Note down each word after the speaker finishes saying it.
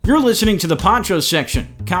You're listening to the Poncho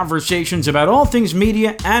Section, conversations about all things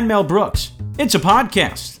media and Mel Brooks. It's a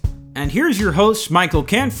podcast. And here's your hosts, Michael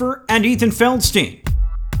Canfer and Ethan Feldstein.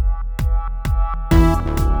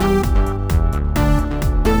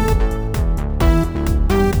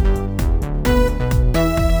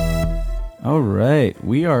 All right,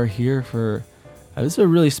 we are here for, this is a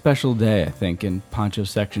really special day, I think, in Poncho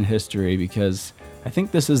Section history, because I think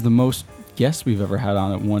this is the most guests we've ever had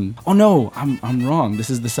on at one. Oh no, I'm wrong. This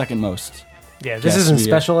is the second most. Yeah, this isn't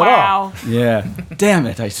special at all. Yeah, damn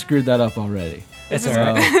it, I screwed that up already. This is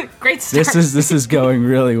great start. This is going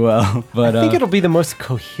really well, but I think it'll be the most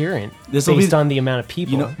coherent based on the amount of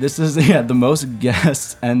people. You know, this is the most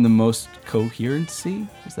guests and the most coherency.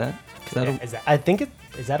 Is that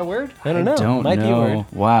is that a word? I don't know. Don't Might know. be a word.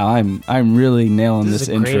 Wow, I'm really nailing this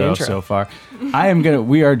intro so far.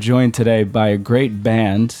 We are joined today by a great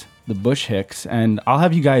band, the Bushicks, and I'll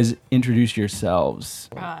have you guys introduce yourselves.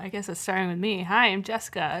 I guess it's starting with me. Hi, I'm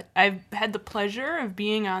Jessica. I've had the pleasure of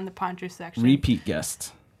being on the Poncho Section. Repeat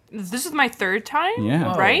guest. This is my third time,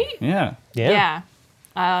 Yeah. right? Yeah. Yeah.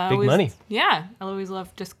 Big money. Yeah. I always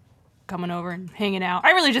love just coming over and hanging out.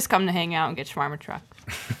 I really just come to hang out and get shawarma truck.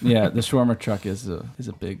 Yeah, the shawarma truck is a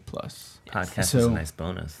big plus. Podcast is a nice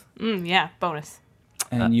bonus. Yeah, bonus.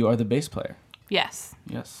 And you are the bass player. Yes.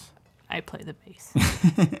 Yes. I play the bass.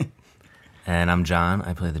 And I'm John.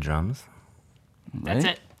 I play the drums. That's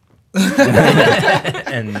it.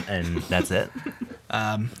 and that's it.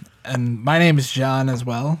 And my name is John as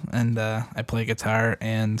well, and I play guitar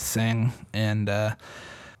and sing and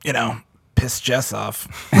piss Jess off.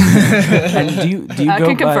 And do you go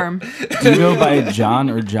can confirm. Do you go by John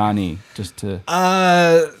or Johnny? Just to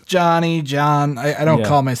Johnny, John. I don't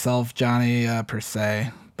call myself Johnny per se,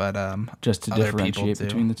 but just to differentiate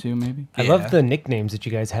between the two, maybe. I love the nicknames that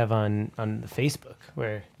you guys have on Facebook,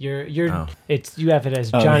 where you have it as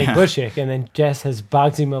Johnny Bushick, and then Jess has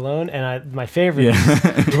Bogsy Malone, and my favorite is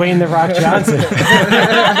Dwayne the Rock Johnson.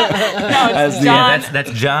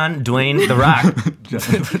 That's John Dwayne the Rock. There's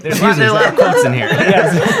a lot of quotes in here.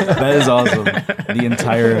 Yes. That is awesome.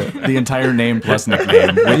 The entire name plus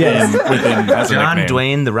nickname within as a John nickname.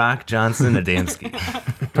 Dwayne the Rock Johnson Adamski.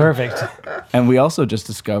 Perfect. And we also just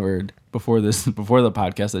discovered before the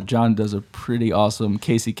podcast that John does a pretty awesome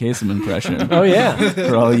Casey Kasem impression. Oh yeah.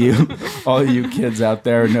 For all you kids out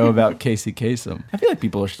there who know about Casey Kasem. I feel like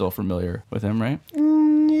people are still familiar with him, right? Yeah.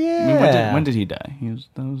 I mean, when did he die?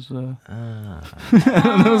 That was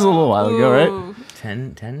that was a little while ago, right?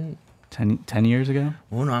 10 years ago?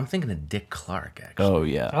 Oh no, I'm thinking of Dick Clark actually. Oh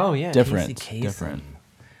yeah. Oh yeah. Different. Casey Kasem. Different.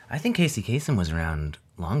 I think Casey Kasem was around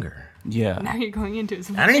longer. Yeah. Now you're going into his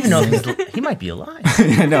I don't even know if he might be alive.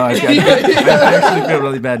 No, I actually feel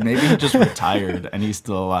really bad. Maybe he just retired and he's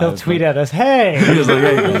still alive. He'll tweet at us, "Hey." He was like,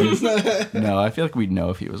 "Hey guys." No, I feel like we'd know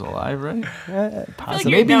if he was alive, right?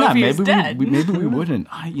 Possibly. Maybe not. If he was dead. Maybe we wouldn't.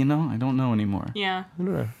 I don't know anymore. Yeah.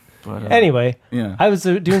 But, Anyway, yeah. I was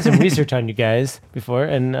doing some research on you guys before,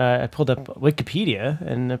 and I pulled up Wikipedia,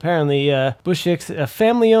 and apparently Bushicks, a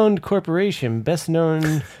family-owned corporation best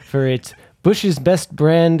known for its Bush's Best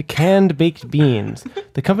brand canned baked beans.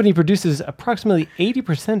 The company produces approximately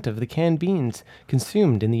 80% of the canned beans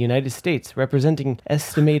consumed in the United States, representing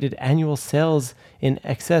estimated annual sales in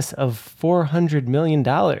excess of $400 million.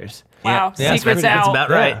 Wow. Yeah, Secrets out. That's about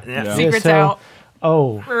right. Yeah. Secrets so- out.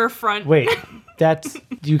 Oh, We're front. wait.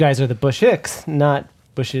 You guys are the Bushicks, not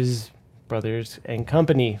Bush's Brothers and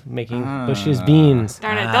Company making Bush's beans.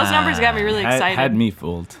 Darn it. Those numbers got me really excited. Had me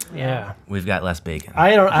fooled. Yeah. We've got less bacon.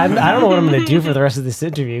 I don't know what I'm going to do for the rest of this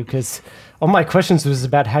interview, because all my questions was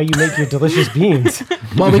about how you make your delicious beans.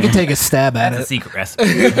 Well, we can take a stab at That's a it. secret recipe.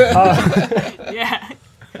 Yeah.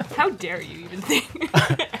 How dare you even think?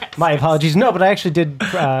 My apologies. No, but I actually did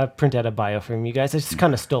print out a bio from you guys. I just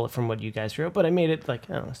kind of stole it from what you guys wrote, but I made it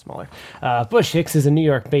smaller. Bushicks is a New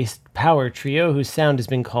York-based power trio whose sound has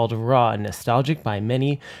been called raw and nostalgic by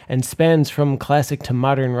many, and spans from classic to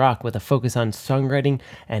modern rock with a focus on songwriting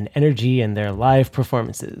and energy in their live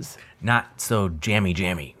performances. Not so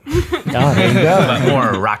jammy. Oh, there you go. But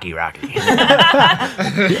more rocky.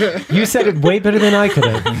 You said it way better than I could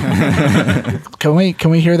have. Can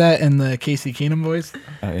we hear that in the Casey Keenum voice?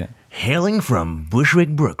 Oh yeah. Hailing from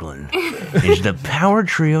Bushwick, Brooklyn, is the power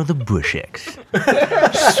trio the Bushicks.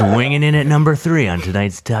 Swinging in at number 3 on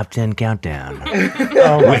tonight's Top 10 Countdown.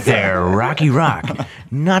 With their rocky rock,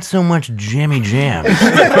 not so much jammy jam.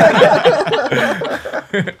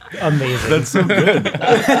 Amazing. That's so good.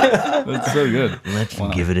 That's so good. Let's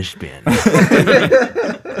give it a spin.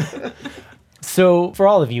 So, for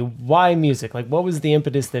all of you, why music? Like, what was the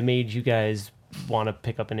impetus that made you guys want to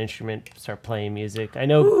pick up an instrument, start playing music? I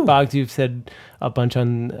know, Boggs, you've said a bunch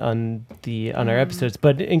on our episodes,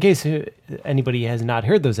 but in case anybody has not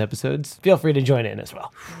heard those episodes, feel free to join in as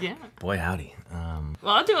well. Yeah. Boy, howdy.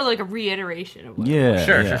 Well, I'll do like a reiteration of what. Yeah.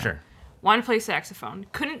 Sure. Wanted to play saxophone.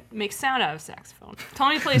 Couldn't make sound out of saxophone.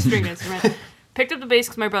 Told me to play a stringed instrument. Picked up the bass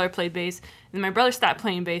because my brother played bass. And then my brother stopped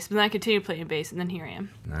playing bass, but then I continued playing bass, and then here I am.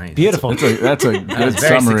 Nice. Beautiful. That's a good Very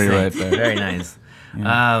summary succinct. right there. Very nice.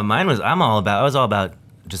 Mine was I was all about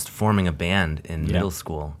just forming a band in middle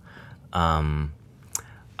school. I'm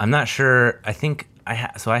not sure. I think I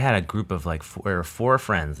had a group of like four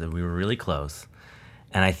friends that we were really close,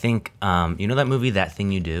 and I think you know that movie That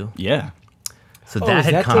Thing You Do. Yeah. So Oh, that is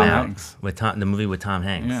had that come Tom out Hanks? with the movie with Tom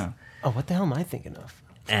Hanks. Yeah. Oh, what the hell am I thinking of?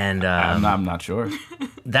 And I'm not sure.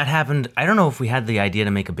 that happened. I don't know if we had the idea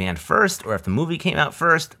to make a band first or if the movie came out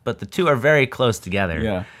first, but the two are very close together.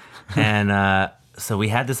 Yeah. And so we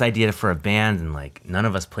had this idea for a band, and like none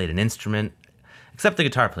of us played an instrument except the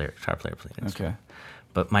guitar player. Guitar player played an instrument. Okay.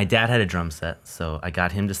 But my dad had a drum set, so I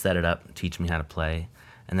got him to set it up, teach me how to play,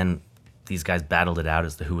 and then these guys battled it out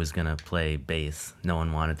as to who was gonna play bass. No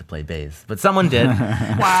one wanted to play bass, but someone did.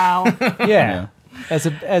 Wow. Yeah. As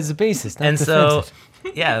a bassist. Not And so,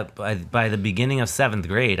 defensive. yeah, by the beginning of 7th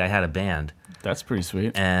grade, I had a band, That's pretty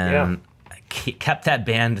sweet. and I kept that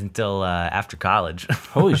band until after college.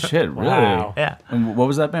 Holy shit, really? Wow. Yeah, And what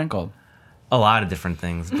was that band called? a lot of different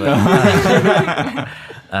things, but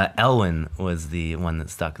Elwyn was the one that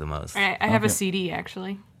stuck the most. I have a CD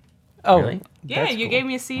actually. Oh, Really? Yeah, that's you cool. gave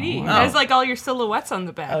me a CD. It has like all your silhouettes on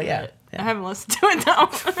the back. Oh yeah. I haven't listened to it though.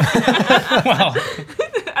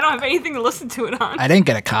 I don't have anything to listen to it on. I didn't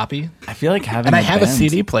get a copy, I feel like having and I a have a band-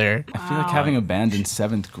 CD player. I feel like having a band in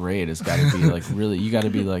 7th grade has got to be like really. You got to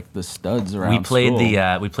be like the studs around. We played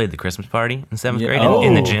school. we played the Christmas party in 7th Yeah. grade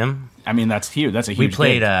in the Oh. gym. I mean, that's huge. That's a We huge.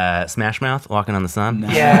 played gig. Smash Mouth, Walking on the Sun.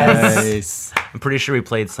 Nice. I'm pretty sure we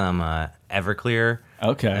played some Everclear.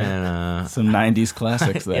 Okay. And, Some 90s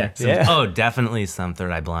classics yeah, there. some- Yeah. Oh, definitely some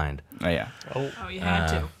Third Eye Blind. Oh yeah. Oh, you had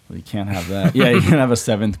to. Well, you can't have that. Yeah, you can have a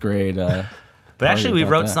 7th grade. But actually, we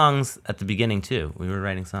about wrote that. songs at the beginning too. We were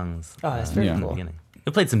writing songs. Oh, that's very Yeah. in the cool. beginning.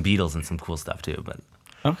 We played some Beatles and some cool stuff too, but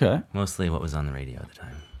Okay. mostly what was on the radio at the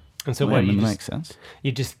time. And so Well, what, I mean, you that just, makes sense.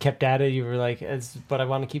 you just kept at it? You were like, it's what I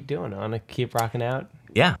want to keep doing. I want to keep rocking out.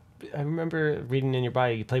 Yeah, I remember reading in your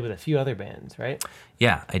bio you played with a few other bands, right?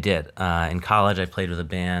 yeah, I did. In college, I played with a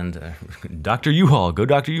band, Dr. U-Haul. Go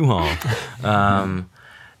Dr. U-Haul.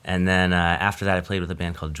 And then after that, I played with a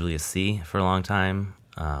band called Julius C for a long time.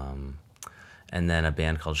 And then a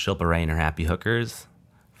band called Shilpa Ray and her Happy Hookers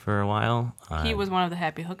for a while. He was one of the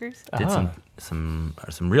happy hookers. Did Ah. some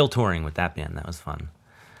real touring with that band. That was fun.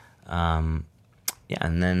 Yeah,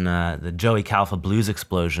 and then the Joey Calfa Blues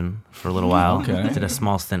Explosion for a little while. Okay. Did a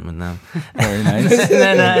small stint with them. Very nice.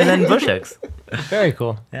 and then Bushicks. Very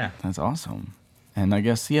cool. Yeah. That's awesome. And I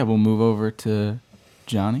guess we'll move over to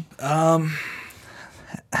Johnny.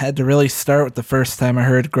 Had to really start with the first time I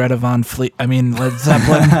heard Greta Von Fleet. I mean Led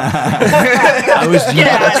Zeppelin. I was Get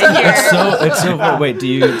out of here. it's so. Wait, do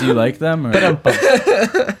you like them? Or? I don't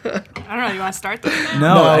know. You want to start this?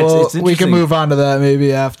 No, well, it's we can interesting. move on to that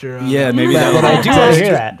maybe after. Yeah, maybe that that would would I do want to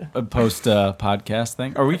hear that. a post podcast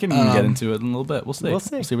thing, or we can even get into it in a little bit. We'll see. We'll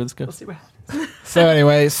see. where this goes. We'll see what So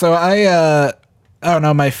anyway, so I don't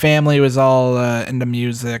know. My family was all into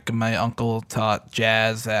music, and my uncle taught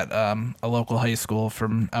jazz at a local high school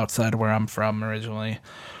from outside of where I'm from originally.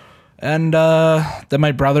 And then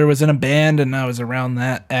my brother was in a band, and I was around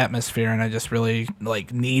that atmosphere, and I just really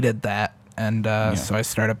like needed that. And so I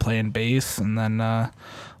started playing bass, and then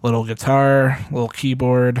little guitar, little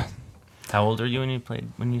keyboard. How old were you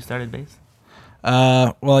when you started bass?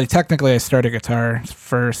 Well, technically I started guitar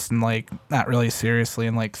first, and like not really seriously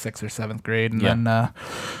in like 6th or 7th grade, and then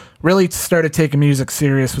really started taking music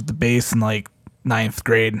serious with the bass in like 9th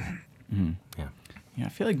grade. Yeah, I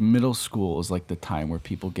feel like middle school is like the time where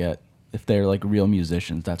people get, if they're like real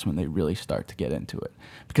musicians, that's when they really start to get into it.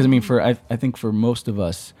 Because I mean, I think for most of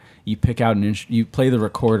us, you pick out you play the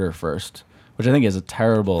recorder first, which I think is a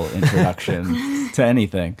terrible introduction to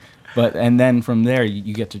anything. And then from there,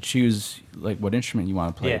 you get to choose like what instrument you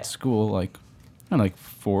want to play Yeah. at school. Like, I don't know, like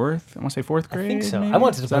 4th. I want to say 4th grade. I think so. maybe? I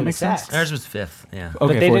wanted to Does play that the make sense? sax. Ours was 5th. Yeah. Okay, but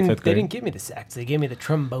they 4th, didn't. 5th They grade. didn't give me the sax. They gave me the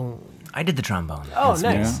trombone. I did the trombone. Oh, Yes,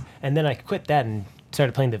 nice. yeah. And then I quit that and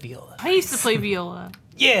started playing the viola. I used to play viola.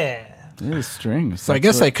 Yeah. It is strings. So I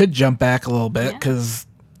guess I could jump back a little bit Yeah. because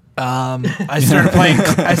I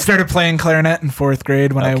started playing clarinet in 4th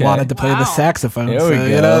grade when I Okay. wanted to play the Wow. saxophone. There So, we go.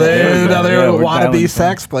 there's There we go. another Yeah, we're wannabe dialing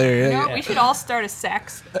sax player. You Yeah. know, we should all start a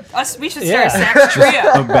sax. We should Yeah. start a sax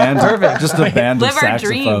trio. A band, just a band of Live our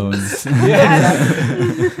dreams. saxophones.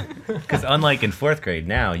 Yes. Because unlike in 4th grade,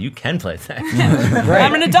 now you can play sax.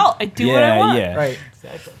 I'm an adult. I do what I want. yeah. Right.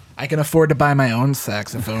 Exactly. I can afford to buy my own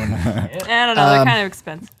saxophone. I don't know. They're kind of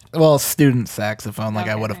expensive. Well, student saxophone, like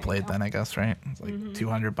I Okay, would have there you played go. then, I guess, right? It's like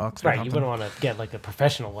 $200 or Right. You something. wouldn't want to get like a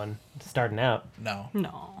professional one starting out. No,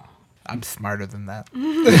 No. I'm smarter than that.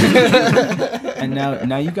 And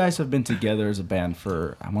now you guys have been together as a band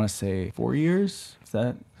for, I want to say, 4 years. Is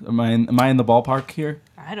that am I in the ballpark here?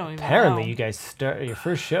 I don't even Apparently, know. you guys your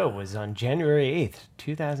first show was on January 8th,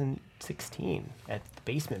 2016, at the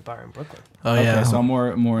Basement Bar in Brooklyn. Oh Okay, yeah. so I'm more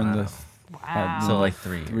in the Wow. So like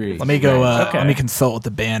 3. three. Let me go. Okay. Let me consult with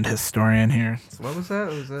the band historian here. So what was that?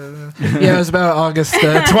 It was yeah, it was about August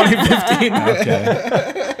 2015.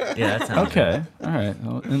 Okay. Yeah, that sounds Okay. All right.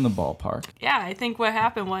 Well, in the ballpark. Yeah, I think what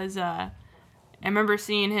happened was I remember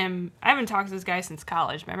seeing him. I haven't talked to this guy since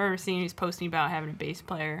college, but I remember seeing he was posting about having a bass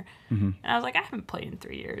player. And I was like, I haven't played in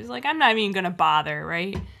 3 years. Like, I'm not even going to bother,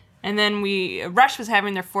 right? And then Rush was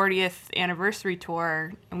having their 40th anniversary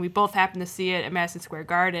tour, and we both happened to see it at Madison Square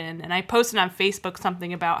Garden. And I posted on Facebook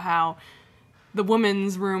something about how the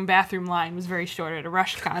women's room bathroom line was very short at a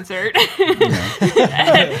Rush concert.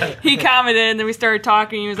 And he commented, and then we started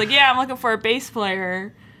talking. He was like, yeah, I'm looking for a bass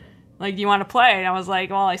player. Like, do you want to play? And I was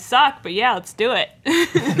like, well, I suck, but yeah, let's do it.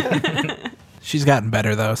 She's gotten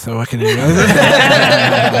better though, so what can you do?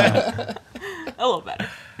 A little better.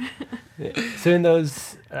 So in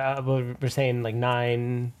those, we're saying like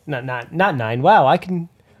 9, not 9. Wow, I can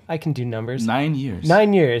do numbers. 9 years.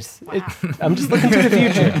 9 years. I'm just looking to the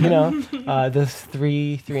future, you know. Those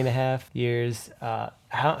 3.5 years.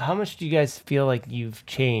 How much do you guys feel like you've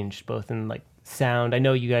changed, both in like sound? I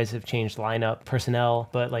know you guys have changed lineup, personnel,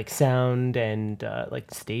 but like sound and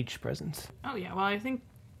like stage presence. Oh, yeah. Well, I think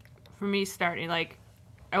for me starting, like,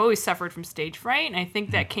 I always suffered from stage fright, and I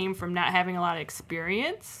think that came from not having a lot of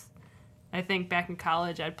experience. I think back in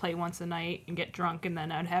college, I'd play once a night and get drunk, and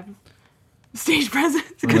then I'd have stage presence,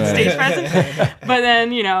 good Right. stage presence. But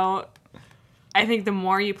then, you know, I think the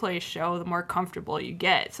more you play a show, the more comfortable you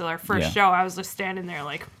get. So our first Yeah. show, I was just standing there,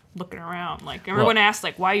 like, looking around. Like, everyone asked,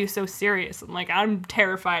 like, why are you so serious? I'm like, I'm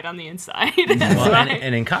terrified on the inside. Well,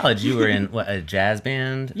 and in college, you were in what, a jazz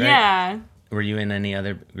band, right? Yeah. Were you in any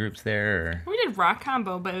other groups there? Or? We did rock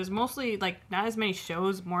combo, but it was mostly like not as many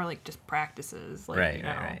shows, more like just practices. Like, Right, you know.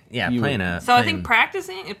 right. Yeah, You playing were- a. So I playing think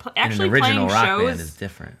practicing, in actually an original playing rock shows, band is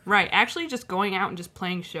different. right? Actually, just going out and just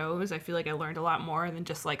playing shows, I feel like I learned a lot more than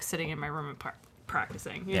just like sitting in my room and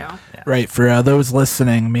practicing. You know? Yeah. Right, for those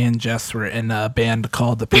listening, me and Jess were in a band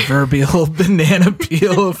called the Proverbial Banana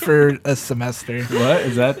Peel for a semester. What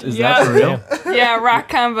is that? Is Yeah. that for real? Yeah, rock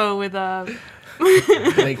combo with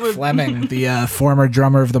Like Fleming, the former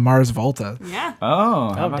drummer of the Mars Volta. yeah.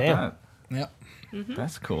 Oh, how Oh, about damn. that? Yep.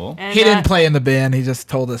 That's cool. And, He didn't play in the band. He just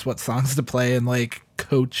told us what songs to play and like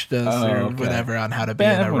coached us Oh, or okay. whatever on how to be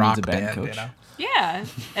Band- in a everyone rock needs a band band. coach. You know? Yeah,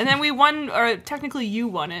 and then we won, or technically you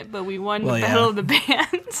won it, but we won Well, the yeah. Battle of the Bands. I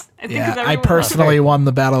think 'cause Yeah, I everyone- personally won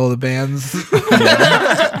the Battle of the Bands.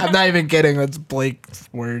 I'm not even kidding. That's Blake's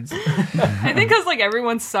words. I think because like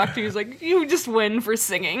everyone sucked. He was like, "You just win for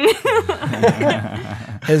singing."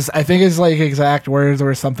 I think his like exact words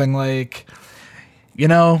were something like, you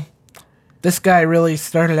know, this guy really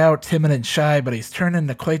started out timid and shy, but he's turned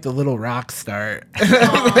into quite the little rock star.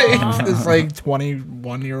 Like, this like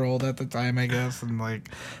 21-year-old at the time, I guess, and like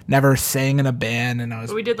never sang in a band. And I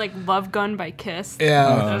was, We did like Love Gun by Kiss.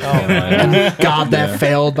 yeah, That was good. God That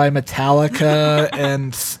Failed by Metallica,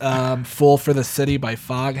 and Fool for the City by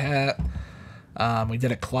Foghat. We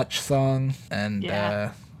did a Clutch song, and Yeah.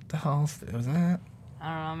 what the hell else was that?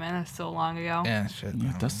 I don't know, man. That's so long ago. Yeah, shit.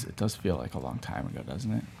 Yeah, it does feel like a long time ago,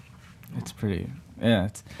 doesn't it? It's pretty. Yeah,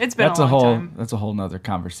 It's been that's a long whole time. that's a whole nother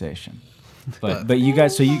conversation. But you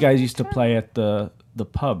guys used to play at the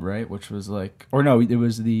pub, right? Which was like, or no, it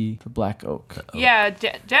was the Black Oak. Yeah,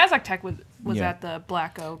 Jazz Tech was Yeah. at the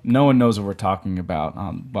Black Oak. No one knows what we're talking about.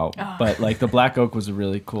 But like the Black Oak was a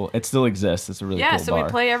really cool. It still exists. It's a really Yeah, cool so bar. we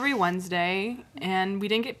play every Wednesday, and we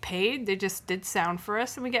didn't get paid. They just did sound for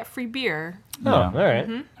us, and we got free beer. Oh, all right.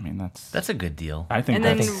 I mean, that's That's a good deal. I think And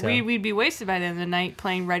then that's think so. we'd be wasted by the end of the night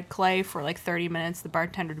playing Red Clay for like 30 minutes. The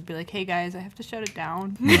bartender would be like, "Hey guys, I have to shut it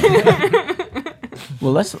down."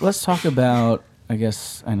 Well, let's talk about. I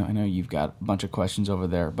guess I know you've got a bunch of questions over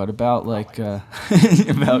there, but about like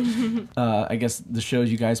about I guess the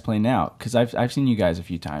shows you guys play now, because I've seen you guys a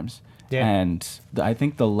few times, Yeah. And I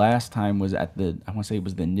think the last time was at I want to say it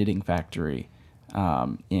was the Knitting Factory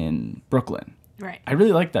in Brooklyn. Right. I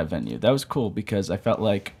really liked that venue. That was cool because I felt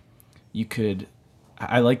like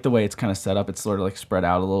I like the way it's kind of set up. It's sort of like spread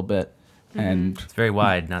out a little bit. And It's very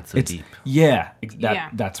wide, not so deep. yeah, Yeah.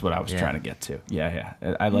 that's what I was Yeah. trying to get to. Yeah.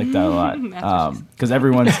 I like that a lot. That's what Because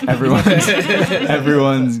everyone's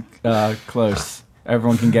close.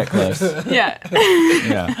 Everyone can get close. Yeah.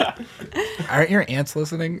 Yeah. Aren't your ants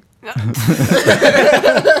listening?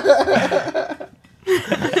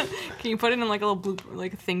 Can you put it in like a little blue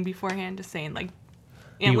like a thing beforehand, just saying like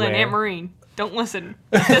Aunt Lynn, Beware. Aunt Marine, don't listen.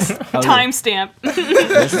 This timestamp.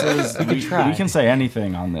 We can say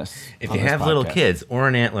anything on this. If on you this have little podcast. kids or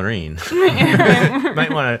an Aunt Lorene, you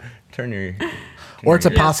might want to turn your. Or it's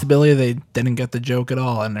a possibility they didn't get the joke at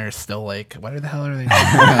all, and they're still like, "What the hell are they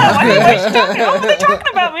talking What are they talking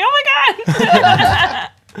about me? Oh my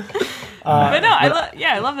god! But no,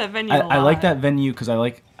 I love that venue. I like that venue because I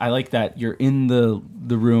like that you're in the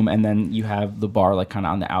room and then you have the bar like kind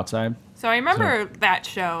of on the outside. So I remember that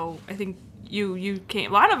show. I think you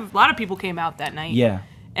came. A lot of people came out that night. Yeah.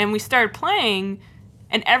 And we started playing,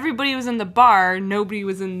 and everybody was in the bar. Nobody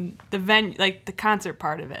was in the venue, like the concert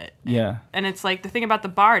part of it. Yeah. And it's like the thing about the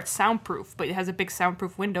bar, it's soundproof, but it has a big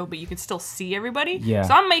soundproof window, but you can still see everybody. Yeah.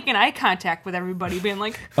 So I'm making eye contact with everybody, being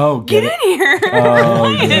like, Oh, "Get in here!" Oh,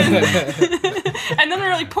 We're playing. And then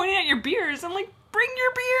they're like pointing at your beers. I'm like, "Bring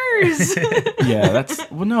your beers!" Yeah,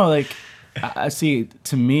 I see.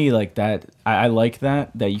 To me, like that, I like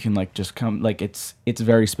that you can like just come. Like it's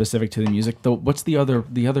very specific to the music. What's the other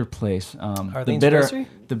place? Arlene's Grocery?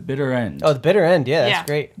 The Bitter End. Oh, the Bitter End. Yeah, Yeah. that's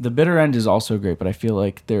great. The Bitter End is also great, but I feel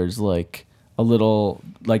like there's like a little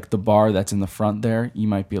like the bar that's in the front there. You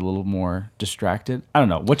might be a little more distracted. I don't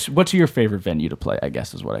know. What's your favorite venue to play? I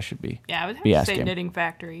guess is what I should be. Yeah, I would have Be to say asking. Knitting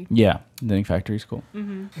Factory. Yeah, Knitting Factory is cool.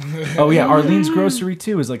 Mm-hmm. Oh yeah, Arlene's Grocery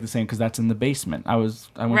too is like the same because that's in the basement. I went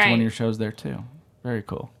to one Right. of your shows there too. Very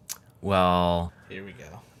cool. Well, Here we go.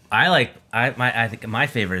 I think my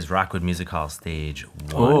favorite is Rockwood Music Hall Stage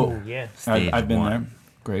 1. Oh, yeah. Stage I've been 1. there.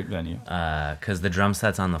 Great venue. Because the drum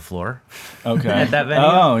set's on the floor. Okay. At that venue?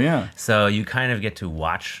 Oh yeah. So you kind of get to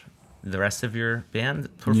watch the rest of your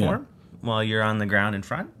band perform while you're on the ground in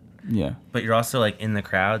front. Yeah. But you're also like in the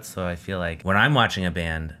crowd. So I feel like when I'm watching a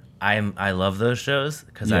band, I love those shows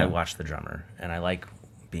because I Yeah. watch the drummer. And I like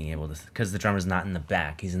being able to, because the drummer's not in the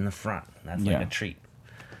back, he's in the front. That's like Yeah. a treat.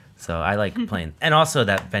 So I like playing. And also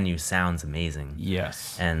that venue sounds amazing.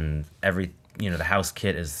 Yes. And the house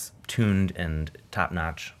kit is tuned and top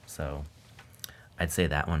notch. So I'd say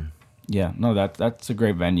that one. Yeah. No, that's a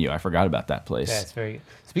great venue. I forgot about that place. Yeah, it's very.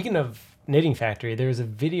 Speaking of Knitting Factory, there was a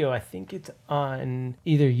video. I think it's on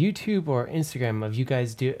either YouTube or Instagram of you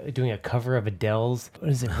guys doing a cover of Adele's. What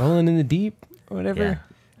is it? Rolling in the Deep or whatever. Yeah.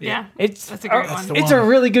 Yeah, It's that's a great one. It's a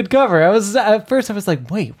really good cover. At first I was like,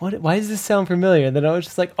 wait, what? Why does this sound familiar? And then I was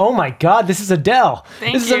just like, oh my god, this is Adele.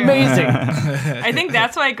 Thank this is you. amazing. I think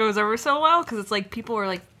that's why it goes over so well because it's like people are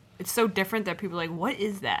like, it's so different that people are like, what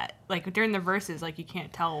is that? Like during the verses, like you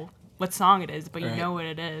can't tell what song it is, but you know what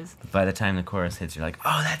it is. By the time the chorus hits, you're like,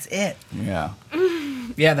 oh, that's it. Yeah.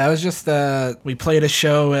 Yeah, that was just we played a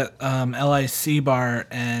show at LIC bar,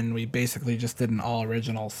 and we basically just did an all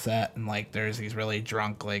original set, and like there's these really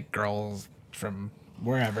drunk like girls from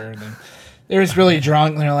wherever, and they're just really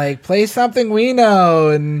drunk, and they're like, play something we know,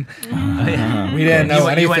 and we didn't know You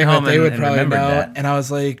went anything home that they would and probably know, remembered that. and I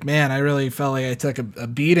was like, man, I really felt like I took a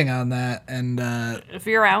beating on that, and If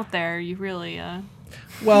you're out there, you really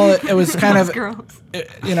well, it was kind those of. girls.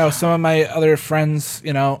 Some of my other friends,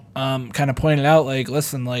 kind of pointed out, like,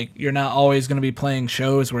 listen, like, you're not always going to be playing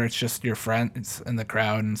shows where it's just your friends in the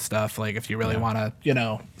crowd and stuff. Like, if you really want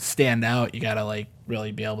to, stand out, you got to, like,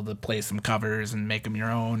 really be able to play some covers and make them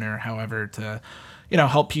your own or however to,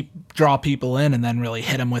 help draw people in and then really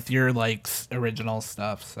hit them with your, like, original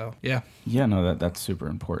stuff. So, yeah. Yeah. No, that's super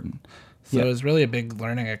important. So it was really a big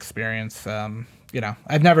learning experience.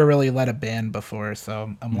 I've never really led a band before,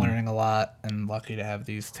 so I'm learning a lot and lucky to have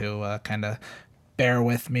these two kind of bear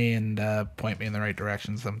with me and point me in the right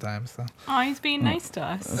direction sometimes. So. Oh, he's being nice to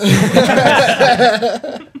us.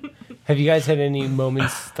 Have you guys had any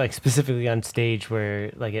moments, like specifically on stage,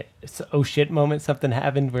 where like it's oh shit moment, something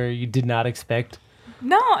happened where you did not expect?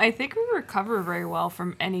 No, I think we recover very well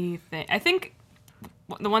from anything. I think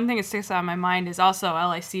the one thing that sticks out in my mind is also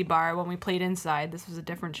LIC bar when we played inside. This was a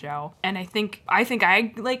different show, and I think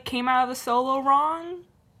I like came out of the solo wrong,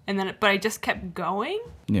 but I just kept going.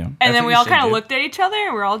 Yeah. And then what we you all should kind of do. looked at each other,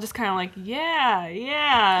 and we're all just kind of like, yeah,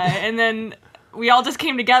 and then we all just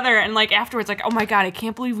came together and like afterwards, like, oh my God, I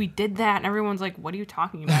can't believe we did that. And everyone's like, what are you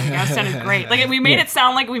talking about? Like, that sounded great. Like we made it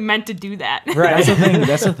sound like we meant to do that. Right.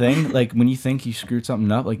 That's the thing. Like when you think you screwed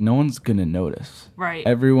something up, like no one's gonna notice. Right.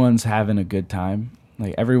 Everyone's having a good time.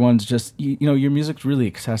 Like everyone's just, you know, your music's really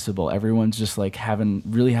accessible. Everyone's just like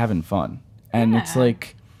really having fun. And it's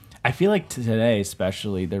like, I feel like today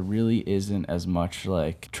especially, there really isn't as much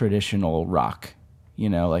like traditional rock. You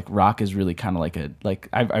know, like rock is really kind of like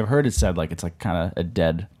I've heard it said like it's like kind of a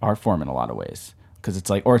dead art form in a lot of ways because it's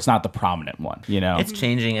like, or it's not the prominent one. You know, It's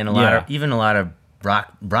changing, and a lot of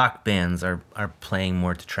rock bands are playing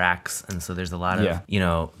more to tracks, and so there's a lot of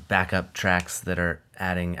backup tracks that are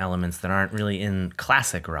adding elements that aren't really in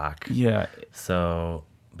classic rock. Yeah. So,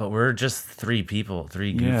 but we're just three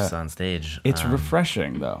goofs on stage. It's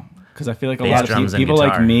refreshing though, because I feel like a Bass, lot of drums, and people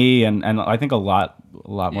like guitar. me and I think a lot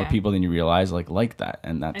more Yeah. people than you realize like that,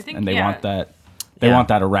 and that's I think, and they yeah. want that Yeah. want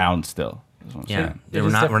that around still. Is what I'm Yeah, saying. we're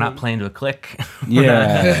is not definitely- playing to a click.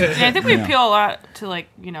 Yeah. Yeah, I think we appeal a lot to like,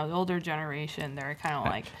 you know, the older generation. They're kind of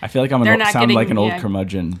like, I feel like They're not sound like getting- an old yeah.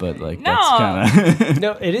 curmudgeon, but like No. that's kind of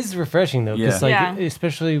No, it is refreshing though, because like Yeah.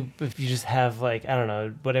 especially if you just have like I don't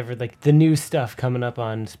know whatever like the new stuff coming up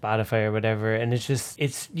on Spotify or whatever, and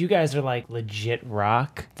it's you guys are like legit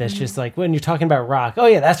rock. That's just like when you're talking about rock. Oh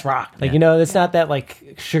yeah, that's rock. Like Yeah. you know, it's not that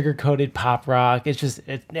like sugar coated pop rock. It's just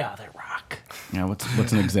they're rock. Yeah,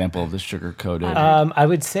 what's an example of this sugar coated? I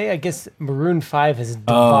would say I guess Maroon 5 has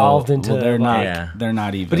devolved into they're not like, Yeah. they're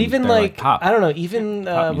not even. but even they're like, pop. I don't know, even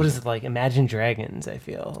Pop what is music. it like Imagine Dragons, I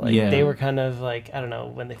feel like Yeah. they were kind of like I don't know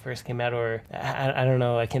when they first came out, or I don't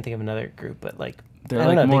know, I can't think of another group, but like They're I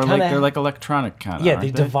don't like know, more they like kinda, they're like electronic kind of. yeah,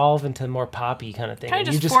 they devolve into more poppy kind of thing. kind and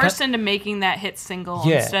of you just forced into making that hit single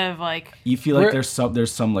Yeah. instead of like, You feel like We're-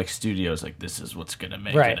 there's some like studios like this is what's gonna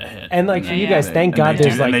make Right. it a hit. And, like, for you guys, thank God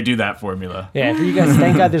there's, like- they do that formula. Yeah, for you guys,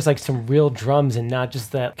 thank God there's like some real drums and not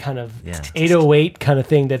just that kind of Yeah. 808 kind of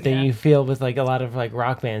thing that Yeah. you feel with like a lot of like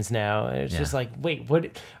rock bands now. And it's Yeah. just like, wait, what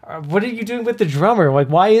are you doing with the drummer? Like,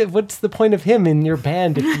 why? What's the point of him in your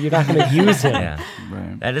band if you're not going to use him? Yeah,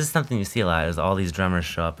 Right. that is something you see a lot. Is all these drummers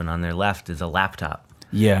show up, and on their left is a laptop,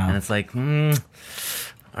 Yeah. and it's like,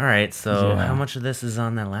 all right, so Yeah. how much of this is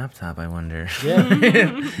on that laptop? I wonder. Yeah.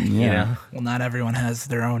 You know? Well, not everyone has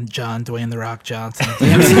their own John Dwayne the Rock Johnson.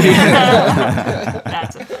 that's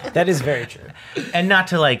it. That is very true. And not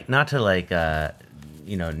to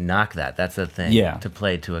knock that. That's the thing. Yeah. To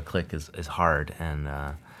play to a click is hard,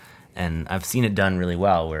 and I've seen it done really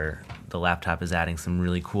well where the laptop is adding some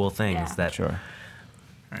really cool things Yeah. that Sure.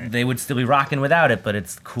 they would still be rocking without it, but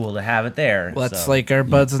it's cool to have it there. Well, that's so. like our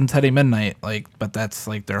buds and Teddy Midnight, like, but that's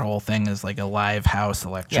like their whole thing is like a live house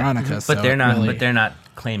electronica. But so they're not. really- But they're not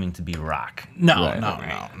claiming to be rock. no, Right. no,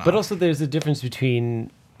 Right. no. But also, there's a difference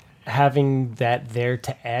between having that there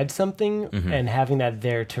to add something and having that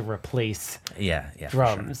there to replace Yeah. For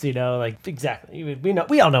drums. You know, like exactly.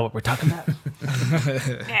 We all know what we're talking about.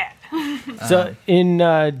 Yeah. So in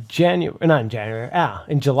January, not in January,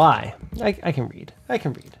 in July, I can read.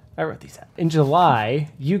 I wrote these out. In July,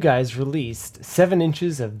 you guys released 7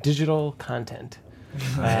 inches of digital content.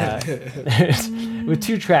 With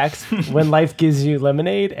 2 tracks, When Life Gives You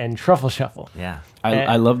Lemonade and Truffle Shuffle. Yeah.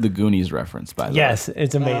 I love the Goonies reference by the way. Yes,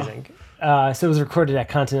 it's amazing. So it was recorded at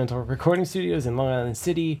Continental Recording Studios in Long Island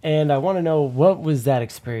City, and I want to know, what was that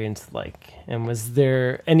experience like? And was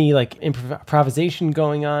there any like improvisation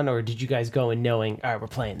going on, or did you guys go in knowing, all right, we're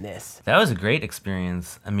playing this? That was a great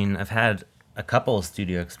experience. I mean, I've had a couple of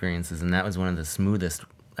studio experiences, and that was one of the smoothest.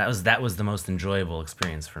 That was the most enjoyable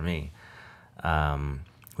experience for me.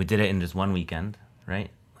 We did it in just one weekend,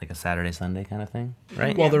 right? Like a Saturday, Sunday kind of thing,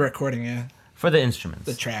 right? Well, the recording, yeah, For the instruments.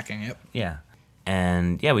 the tracking, yep. Yeah.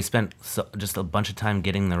 And yeah, we spent just a bunch of time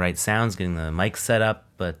getting the right sounds, getting the mic set up.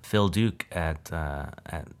 But Phil Duke at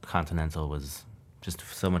Continental was just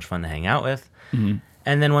so much fun to hang out with. Mm-hmm.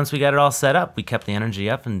 And then once we got it all set up, we kept the energy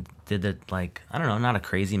up and did it like, I don't know, not a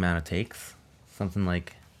crazy amount of takes. Something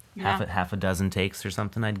like Yeah. half a dozen takes or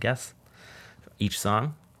something, I'd guess, each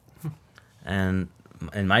song. And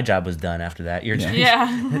my job was done after that. Your job,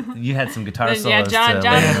 Yeah. you had some guitar solos Yeah, to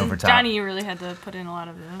lay in over top. Johnny really had to put in a lot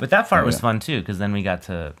of the. But that part was Yeah. fun too, because then we got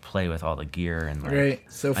to play with all the gear and like, Right.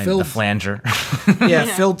 So the Phil, flanger. yeah,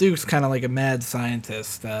 Phil Duke's kind of like a mad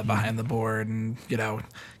scientist behind the board, and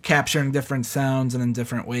capturing different sounds and in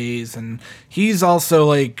different ways. And he's also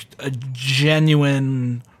like a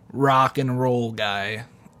genuine rock and roll guy.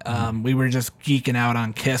 We were just geeking out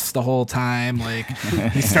on Kiss the whole time. Like,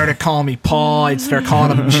 he started calling me Paul. I'd start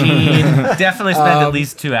calling him Gene. Definitely spent at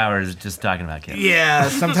least 2 hours just talking about kids. Yeah,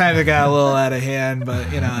 sometimes it got a little out of hand,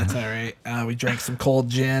 but, you know, it's all right. We drank some cold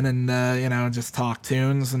gin and, you know, just talked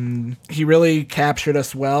tunes. And he really captured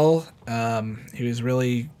us well. He was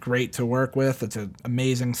really great to work with. It's an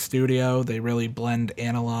amazing studio. They really blend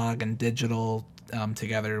analog and digital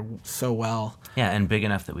together so well. Yeah, and big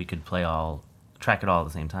enough that we could track it all at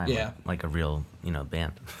the same time. Yeah. Like a real,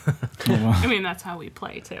 band. I mean, that's how we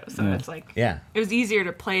play too. So it's like, Yeah. it was easier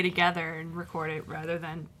to play together and record it rather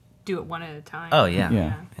than do it one at a time. Oh, yeah.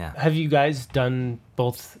 Yeah. Have you guys done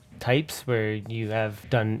both types where you have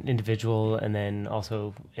done individual and then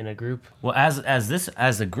also in a group? Well, as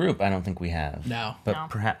a group, I don't think we have. No. But No.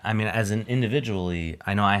 perhaps, I mean, as an individually,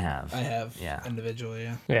 I know I have. I have Yeah. individually,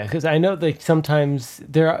 yeah. Yeah, because I know that sometimes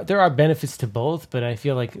there are benefits to both, but I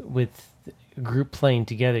feel like with a group playing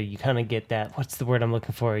together, you kind of get that. What's the word I'm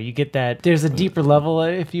looking for? You get that. There's a deeper level,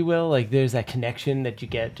 if you will. Like there's that connection that you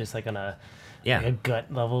get just like on a like a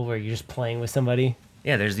gut level where you're just playing with somebody.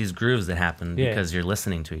 Yeah, there's these grooves that happen Yeah. because you're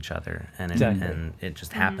listening to each other, and it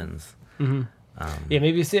just happens. Yeah,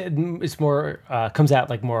 maybe it's more comes out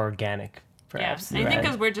like more organic, perhaps. Yeah, and I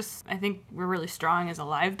think because I think we're really strong as a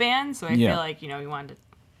live band, so I Yeah. feel like, we wanted to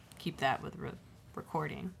keep that with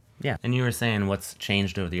recording. Yeah, and you were saying what's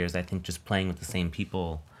changed over the years. I think just playing with the same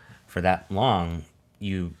people for that long,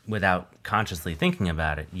 you, without consciously thinking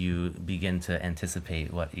about it, you begin to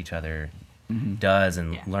anticipate what each other does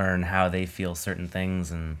and learn how they feel certain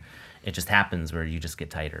things, and it just happens where you just get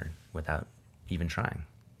tighter without even trying.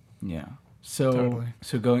 Yeah. So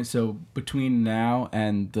so between now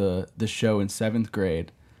and the show in 7th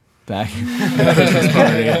grade, back in the Christmas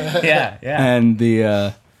party, Yeah. and the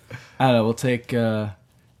I don't know, we'll take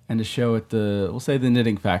and a show at we'll say the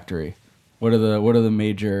Knitting Factory. What are the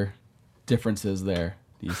major differences there?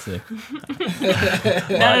 Do you see?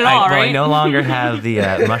 Not at all, right? I no longer have the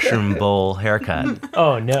mushroom bowl haircut.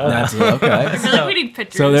 Oh no, That's okay. I feel like we need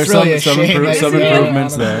pictures. So there's really a some shame that some you didn't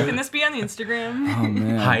improvements have there. Can this be on the Instagram? Oh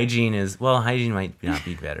man. Hygiene might not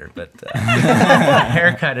be better, but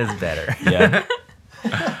haircut is better. Yeah.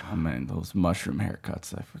 Oh man, those mushroom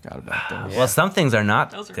haircuts! I forgot about those. Well, some things are not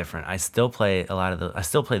Those are- different. I still play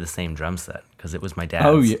the same drum set because it was my dad's.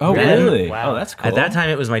 Oh yeah. Oh really? Wow. Oh, that's cool. At that time,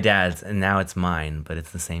 it was my dad's, and now it's mine, but it's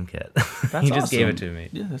the same kit. That's He just gave awesome. it to me.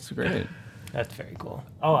 Yeah, that's great. that's very cool.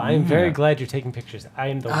 Oh, I'm very glad you're taking pictures. I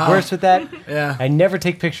am the worst with that. Yeah. I never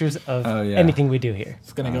take pictures of Oh, yeah. anything we do here.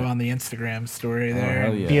 It's going to go on the Instagram story Oh, there.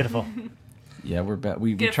 hell yeah. Beautiful. Yeah, we're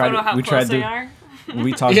we Get a tried photo of how we close tried they to are.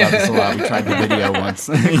 we talked about this a lot. We tried the video once.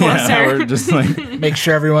 Yeah, Closer. we're just like Make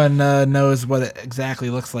sure everyone knows what it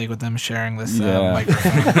exactly looks like with them sharing this Yeah.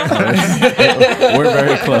 microphone. we're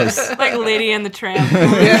very close. Like Lady and the Tramp.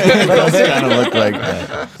 It does kind of look like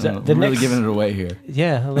that. So the we're really next- giving it away here.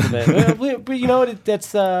 Yeah, a little bit. But you know what? That's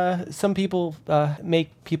some people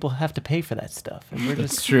make people have to pay for that stuff, and we're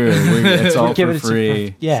It's just true. It's all giving for it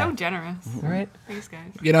free. yeah. So generous. All right. Thanks,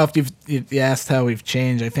 guys. You know, if you asked how we've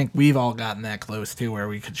changed, I think we've all gotten that close too, where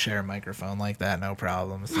we could share a microphone like that, no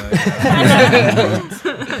problem. So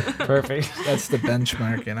Perfect. that's the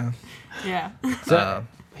benchmark, you know. Yeah. So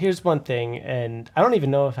here's one thing, and I don't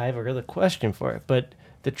even know if I have a real question for it, but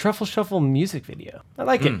the Truffle Shuffle music video. I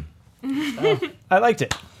like it. I liked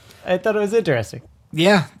it. I thought it was interesting.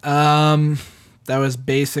 Yeah. That was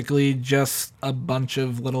basically just a bunch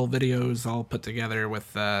of little videos all put together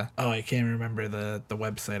with I can't remember the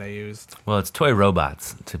website I used. Well, it's toy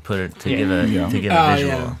robots to put it to give a Yeah. to give a Oh,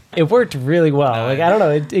 visual. yeah. It worked really well. Like I don't know,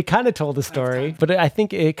 it kind of told a story, but I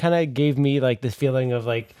think it kind of gave me like this feeling of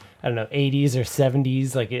like I don't know 80s or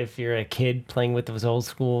 70s, like if you're a kid playing with those old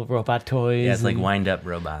school robot toys. Yeah, it's like and- wind up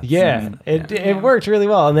robots. Yeah, it worked really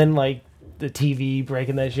well, and then like the TV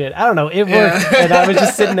breaking that shit. I don't know, it worked, and I was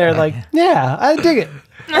just sitting there like, yeah, I dig it.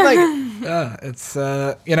 I like it. It's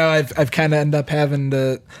I've kind of ended up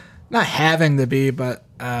not having to be, but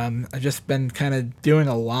I've just been kind of doing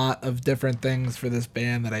a lot of different things for this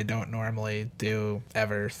band that I don't normally do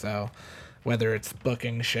ever. So whether it's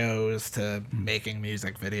booking shows to making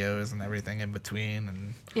music videos and everything in between,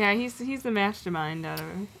 and Yeah, he's the mastermind out of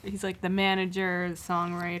it. He's like the manager, the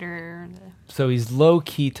songwriter. So he's low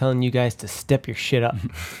key telling you guys to step your shit up.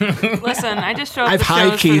 Listen, I just showed up I've to high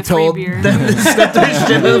shows key for the free told beer. them to step their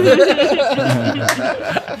shit up.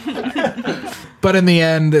 But in the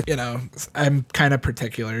end, I'm kind of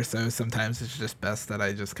particular, so sometimes it's just best that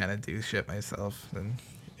I just kind of do shit myself and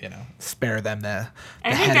spare them the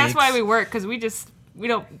I think that's why headaches. we work, because we just we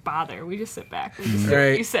don't bother. We just sit back. We just do Right.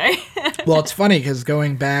 what you say. Well, it's funny because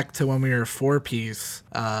going back to when we were 4-piece,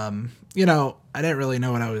 you know, I didn't really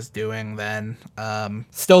know what I was doing then.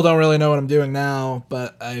 Still don't really know what I'm doing now,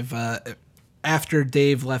 but I've after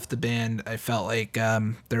Dave left the band, I felt like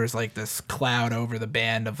there was like this cloud over the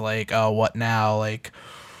band of like, oh, what now? Like,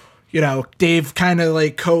 you know, Dave kind of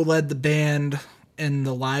like co-led the band in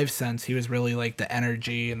the live sense. He was really like the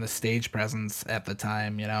energy and the stage presence at the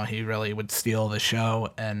time. You know, he really would steal the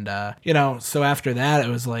show. And, you know, so after that, it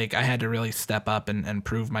was like I had to really step up and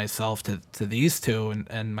prove myself to these two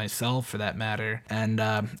and myself for that matter. And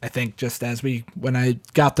I think just when I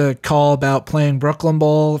got the call about playing Brooklyn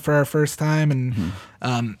Bowl for our first time and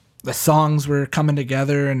the songs were coming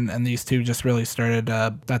together and these two just really started,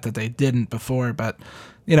 not that they didn't before, but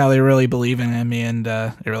you know, they really believe in me, and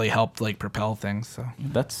it really helped like propel things. So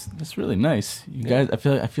That's really nice. You guys, I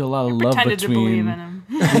feel a lot of love Pretended to believe between. in him.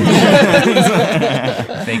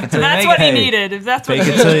 Fake it till you That's make what it. he needed. If that's what Fake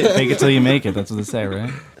he fake it till you make it. That's what they say,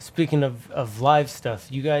 right? Speaking of live stuff,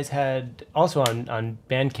 you guys had also on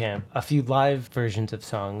Bandcamp a few live versions of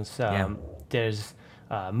songs. There's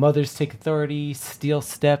Mothers Take Authority, Steel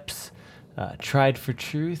Steps, Tried for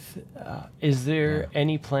Truth. Is there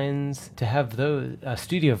any plans to have those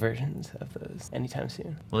studio versions of those anytime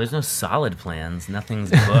soon? Well, there's no solid plans. Nothing's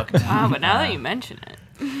booked. Wow, but now that you mention it,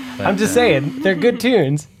 I'm just saying, they're good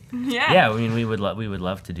tunes. yeah. Yeah, I mean, we would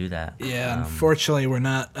love to do that. yeah, unfortunately, we're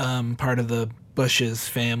not part of the Bush's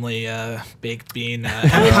family baked bean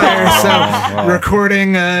empire, so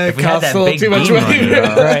recording we had costs that a little big too much bean money.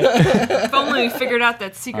 money, Right. If only we figured out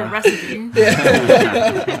that secret recipe.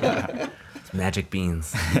 It's magic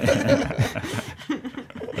beans.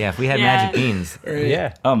 Yeah, if we had Yeah. magic beans,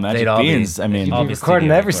 Yeah. Oh, magic They'd all be- beans. I mean, You'd be Obviously, recording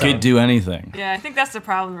yeah, every but- song. could do anything. Yeah, I think that's the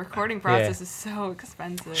problem. The recording process is so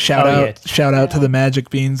expensive. Shout Oh, out! Shout out to the Magic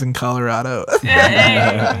Beans in Colorado.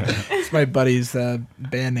 Yeah, It's my buddy's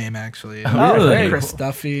band name actually. Oh, really? Chris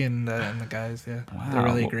Duffy and the guys. Yeah, they're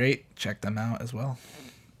really great. Check them out as well.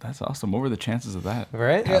 That's awesome. What were the chances of that?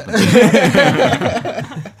 Right?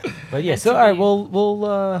 But yeah, so all right,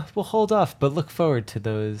 we'll hold off, but look forward to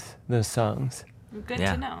those songs. Good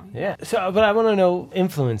Yeah. to know. Yeah. So, but I want to know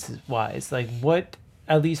influences wise, like what,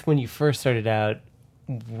 at least when you first started out,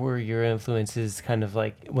 were your influences kind of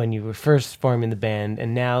like when you were first forming the band,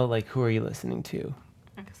 and now like who are you listening to?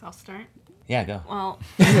 I guess I'll start. yeah, go. Well,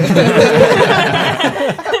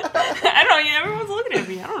 I don't know. Everyone's looking at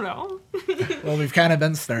me. I don't know. Well, we've kind of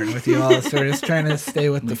been starting with you all, so we're just trying to stay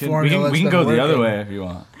with the formula. We can go the other way if you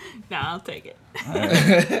want. No, I'll take it.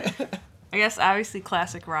 I guess obviously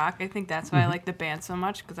classic rock. I think that's why I like the band so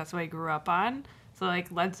much because that's what I grew up on. So like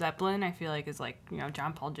Led Zeppelin, I feel like is like, you know,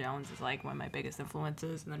 John Paul Jones is like one of my biggest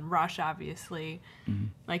influences, and then Rush obviously,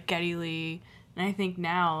 like Geddy Lee, and I think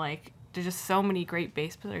now like there's just so many great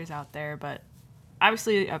bass players out there. But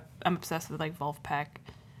obviously I'm obsessed with like Wolfpack,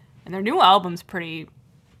 and their new album's pretty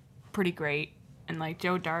great, and like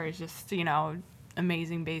Joe Dart is just, you know,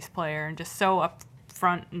 amazing bass player and just so up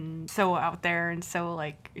front and so out there and so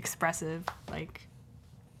like expressive. Like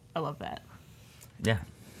I love that. Yeah.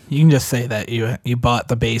 You can just say that you bought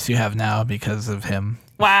the bass you have now because of him.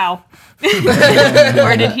 Wow.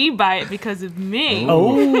 Or did he buy it because of me?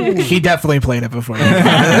 Oh, He definitely played it before. All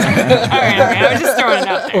right. I was just throwing it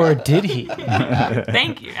out there. or did he?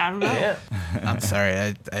 Thank you. I don't know. Yeah. I'm sorry,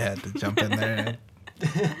 I had to jump in there.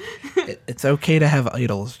 It's okay to have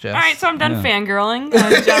idols, Jess. All right, so I'm done fangirling.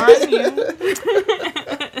 John,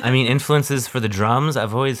 you. I mean, influences for the drums,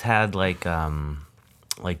 I've always had like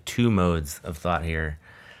two modes of thought here.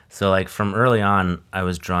 So like from early on, I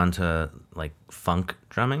was drawn to like funk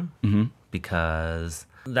drumming because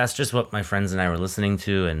that's just what my friends and I were listening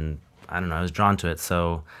to, and I don't know, I was drawn to it.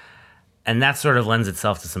 So, and that sort of lends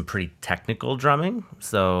itself to some pretty technical drumming.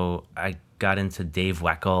 So I got into Dave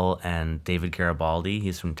Weckl and David Garibaldi.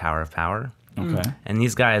 He's from Tower of Power. Okay. And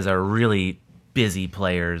these guys are really busy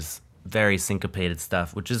players, very syncopated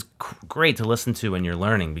stuff, which is great to listen to when you're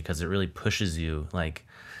learning because it really pushes you. Like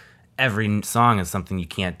every song is something you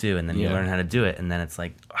can't do, and then you Yeah. learn how to do it, and then it's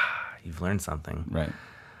like, you've learned something. Right.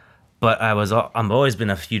 But I've always been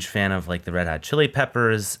a huge fan of like the Red Hot Chili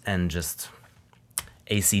Peppers and just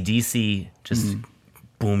AC/DC, just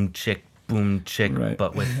boom chick, Right.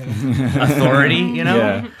 but with authority, you know?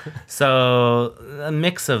 Yeah. So a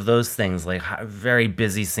mix of those things, like very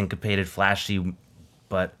busy, syncopated, flashy,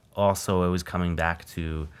 but also it was coming back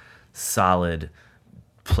to solid,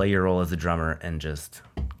 play your role as a drummer and just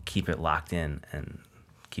keep it locked in and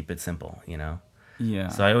keep it simple, you know? Yeah.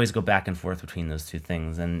 So I always go back and forth between those two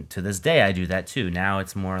things. And to this day, I do that too. Now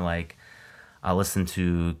it's more like I'll listen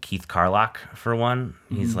to Keith Carlock for one.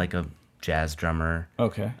 He's like a jazz drummer.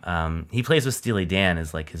 Okay. He plays with Steely Dan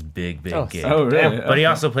as like his big gig. Oh, really? But he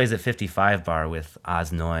also plays at 55 Bar with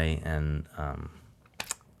Oz Noy and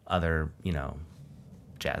other,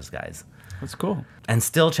 jazz guys. That's cool. And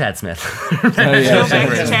still Chad Smith.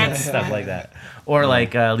 Chad Stuff like that. Or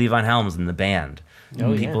like Levon Helms in the band.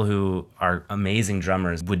 Oh, People who are amazing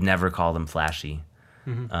drummers would never call them flashy.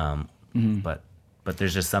 But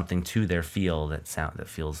there's just something to their feel that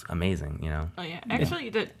feels amazing, Oh yeah, actually,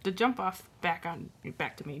 the jump off back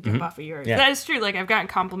to me, jump off of yours. Yeah. That is true. Like I've gotten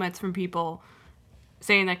compliments from people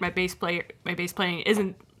saying like my bass playing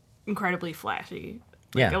isn't incredibly flashy.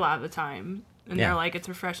 Like, Yeah. a lot of the time, and Yeah. they're like, it's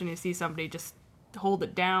refreshing to see somebody just hold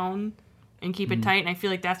it down and keep it tight. And I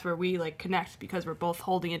feel like that's where we like connect because we're both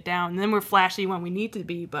holding it down. And then we're flashy when we need to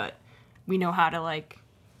be, but we know how to like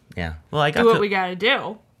Yeah. Well, I got do what we got to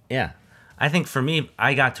do. Yeah. I think for me,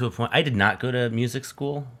 I got to a point. I did not go to music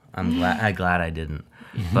school. I'm glad I didn't.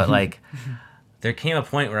 But like, there came a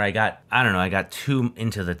point where I got too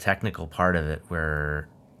into the technical part of it, where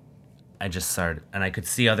I just started, and I could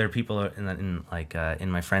see other people in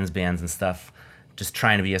my friends' bands and stuff, just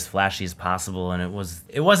trying to be as flashy as possible, and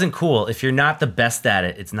it wasn't cool. If you're not the best at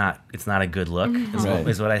it, it's not a good look.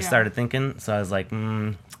 Is what I started thinking. So I was like,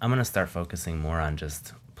 I'm gonna start focusing more on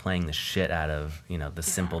just playing the shit out of the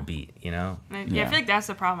simple beat. And I feel like that's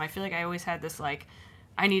the problem. I feel like I always had this like,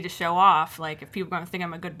 I need to show off. Like if people are gonna think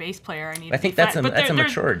I'm a good bass player, I think that's a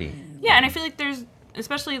maturity. Yeah, and I feel like there's,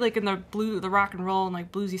 especially like in the rock and roll and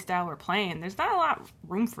like bluesy style we're playing, there's not a lot of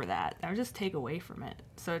room for that. I would just take away from it.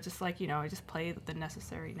 So it's just like, I just play the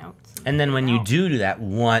necessary notes. And then when you do that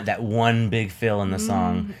one big fill in the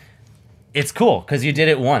song, it's cool because you did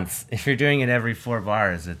it once. If you're doing it every 4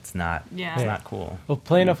 bars, it's not cool. Well,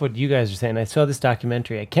 playing off what you guys are saying, I saw this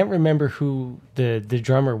documentary. I can't remember who the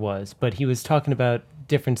drummer was, but he was talking about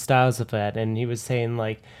different styles of that, and he was saying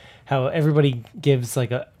like how everybody gives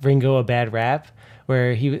like Ringo a bad rap,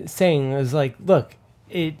 where he was saying, it was like, look,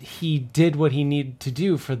 he did what he needed to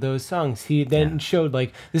do for those songs. He then showed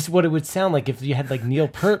like, this is what it would sound like if you had like Neil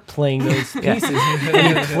Peart playing those pieces,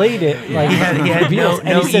 and he played it like he had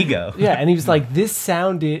no ego. Yeah, and he was like, this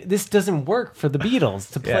doesn't work for the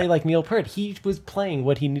Beatles to play like Neil Peart. He was playing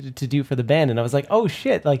what he needed to do for the band, and I was like, oh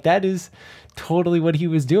shit, like that is totally what he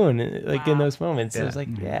was doing, like in those moments. I was like,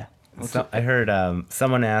 So I heard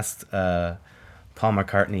someone asked Paul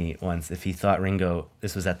McCartney once if he thought Ringo.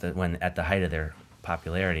 This was at the height of their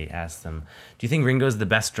popularity. Asked him, "Do you think Ringo's the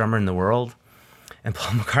best drummer in the world?" And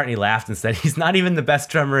Paul McCartney laughed and said, "He's not even the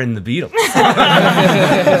best drummer in the Beatles."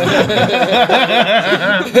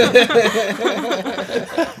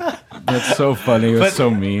 That's so funny. It was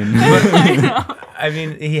so mean. I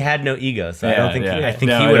mean, he had no ego, so I think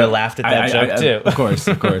he would have laughed at that joke too. Of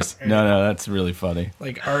course. No, that's really funny.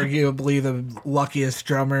 Like arguably the luckiest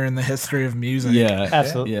drummer in the history of music. Yeah,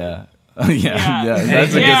 absolutely. Yeah. Yeah.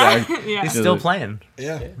 That's a good argument. He's still playing.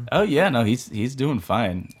 Yeah. Oh yeah, no, he's doing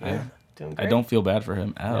fine. I don't feel bad for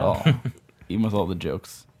him at all, even with all the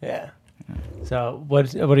jokes. Yeah. So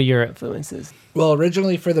what are your influences? Well,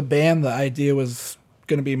 originally for the band, the idea was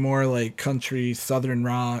going to be more like country, southern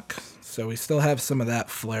rock. So we still have some of that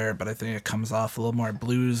flair, but I think it comes off a little more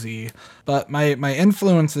bluesy. But my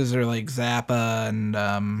influences are like Zappa and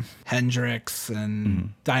Hendrix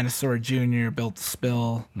and Dinosaur Jr., Built to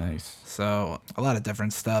Spill. Nice. So a lot of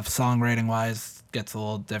different stuff. Songwriting wise gets a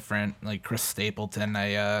little different. Like Chris Stapleton,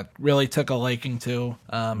 I really took a liking to.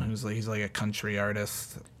 He's like a country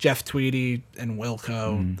artist. Jeff Tweedy and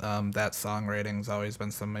Wilco. That songwriting's always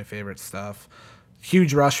been some of my favorite stuff.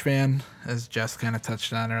 Huge Rush fan, as Jess kind of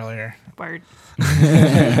touched on earlier. Word.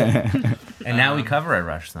 And now we cover a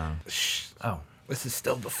Rush song. Oh, this is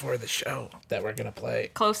still before the show that we're gonna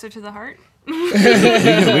play. Closer to the heart. We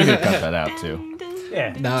could cut that out too.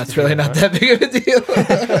 Yeah. No, it's really not that big of a deal.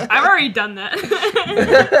 I've already done that.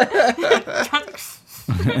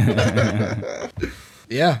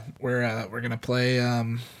 Yeah, we're gonna play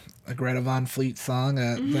a Greta Van Fleet song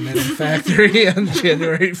at the Knitting Factory on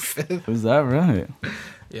January 5th. Is that right?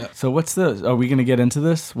 Yeah. So are we going to get into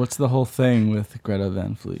this? What's the whole thing with Greta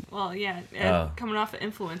Van Fleet? Well, yeah, coming off of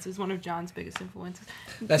influence is one of John's biggest influences.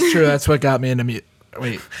 That's true. That's what got me into music.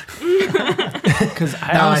 Wait. Because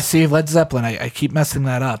I see Led Zeppelin. I keep messing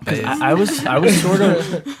that up. I was sort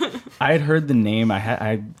of I had heard the name.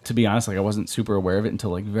 I to be honest, like I wasn't super aware of it until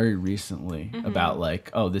like very recently about like,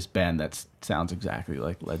 oh, this band that sounds exactly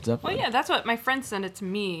like Led Zeppelin. Well, yeah, that's what my friend sent it to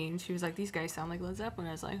me, and she was like, "These guys sound like Led Zeppelin."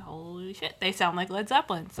 I was like, "Holy shit, they sound like Led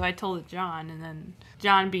Zeppelin!" So I told it John, and then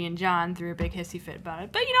John, being John, threw a big hissy fit about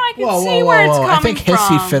it. But I can see where it's coming I think from.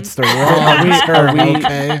 hissy fit's the wrong term.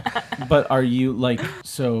 Okay. But are you like?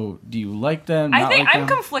 So do you like them? I not think like I'm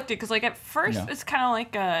them? conflicted because, like, at first it's kind of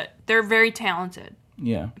like they're very talented.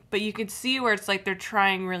 Yeah. But you could see where it's like they're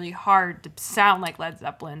trying really hard to sound like Led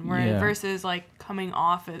Zeppelin, versus like coming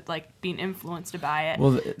off it, like being influenced by it.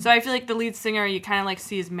 Well, so I feel like the lead singer, you kind of like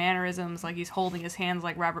see his mannerisms, like he's holding his hands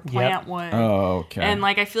like Robert Plant would. Oh, okay. And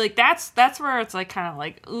like I feel like that's where it's like kind of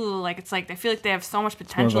like ooh, like it's like I feel like they have so much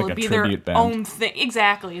potential like to a be their tribute band. own thing,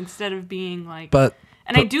 exactly, instead of being like. But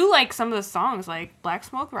I do like some of the songs, like Black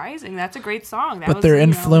Smoke Rising. That's a great song. But they're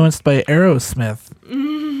influenced by Aerosmith.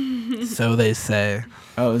 So they say.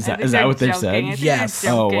 Oh, is that what they said? Yes.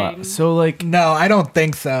 Oh, wow. So like, no, I don't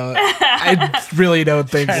think so. I really don't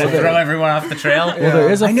think so. Throw everyone off the trail. Well, there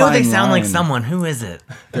is a I know they fine sound like line. someone. Who is it?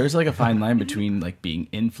 There's like a fine line between like being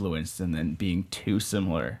influenced and then being too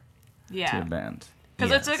similar to a band.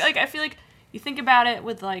 Because it's like I feel like you think about it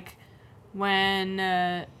with like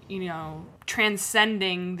when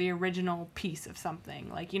transcending the original piece of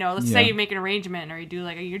something. Like let's say you make an arrangement or you do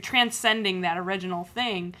like you're transcending that original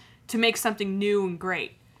thing to make something new and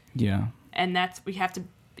great. Yeah. And that's we have to.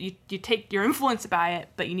 You take your influence by it,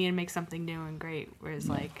 but you need to make something new and great. Whereas,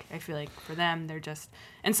 like, I feel like for them, they're just...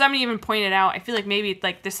 And somebody even pointed out, I feel like maybe,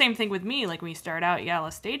 like, the same thing with me. Like, when you start out, you got a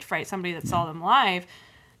little stage fright. Somebody that saw them live,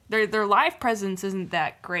 their live presence isn't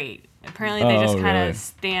that great. Apparently, they just kind of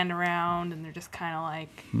stand around, and they're just kind of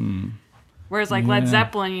like... Whereas, like, Led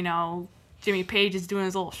Zeppelin, Jimmy Page is doing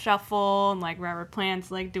his little shuffle, and, like, Robert Plant's,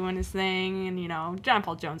 like, doing his thing, and, John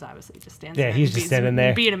Paul Jones obviously just stands there. Yeah, he's just standing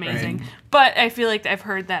there. Beat amazing. Right. But I feel like I've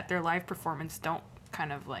heard that their live performance don't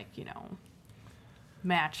kind of, like,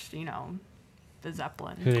 match, the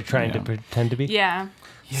Zeppelin. Who they're trying to pretend to be. Yeah.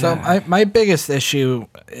 So my biggest issue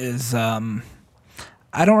is I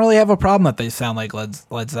don't really have a problem that they sound like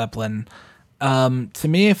Led Zeppelin. To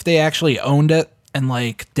me, if they actually owned it and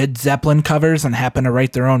like did Zeppelin covers and happen to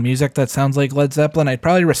write their own music that sounds like Led Zeppelin, I'd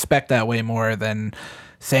probably respect that way more than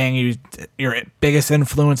saying your biggest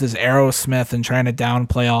influence is Aerosmith and trying to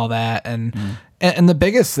downplay all that. And the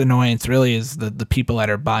biggest annoyance really is the people that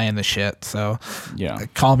are buying the shit. So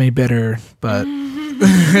call me bitter, but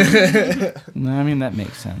No, I mean that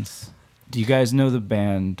makes sense. Do you guys know the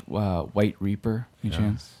band White Reaper? Any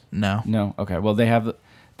chance? no. No. Okay. Well, they have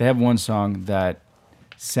one song that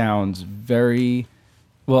sounds very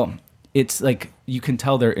well. It's like you can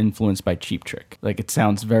tell they're influenced by Cheap Trick. Like it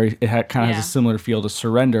sounds very. It kind of has a similar feel to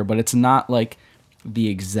Surrender, but it's not like the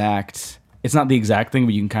exact. It's not the exact thing,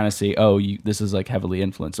 but you can kind of say, oh, this is like heavily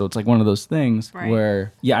influenced. So it's like one of those things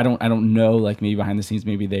where, I don't know, like maybe behind the scenes,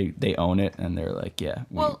 maybe they own it and they're like,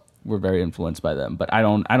 we're very influenced by them. But I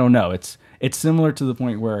don't know. It's similar to the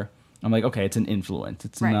point where I'm like, okay, it's an influence.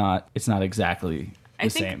 It's not exactly the same. I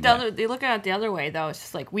think they look at it the other way, though. It's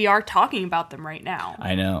just like we are talking about them right now.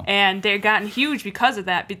 I know. And they've gotten huge because of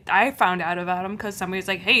that. I found out about them because somebody's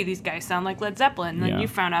like, hey, these guys sound like Led Zeppelin. And then you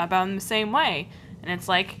found out about them the same way. And it's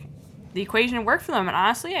like the equation worked for them. And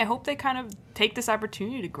honestly, I hope they kind of take this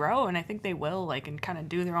opportunity to grow. And I think they will, like, and kind of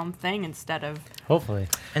do their own thing instead of... Hopefully.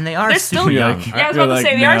 And they are They're super still young. Yeah, I was about to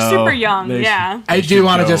say, they are super young. Yeah. I do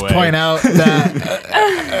want to just point out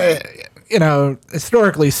that,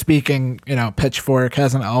 historically speaking, Pitchfork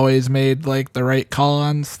hasn't always made like the right call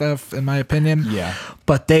on stuff, in my opinion. Yeah.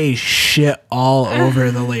 But they shit all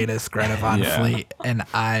over the latest Greta Van Fleet, and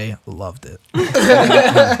I loved it.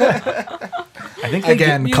 I think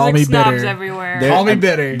again, call me snobs bitter. everywhere. Call me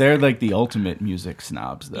bitter. They're like the ultimate music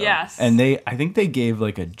snobs, though. Yes. And I think they gave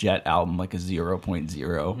like a Jet album like a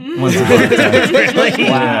 0.0. Once upon a time. Really?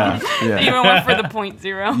 Wow. They Yeah. even went for the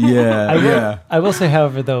 .0. Yeah. I will say,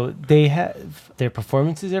 however, though, they have their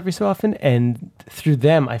performances every so often, and through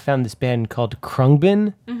them, I found this band called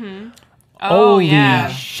Krungbin. Oh, Holy yeah.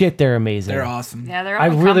 shit, they're amazing. They're awesome. Yeah, they're I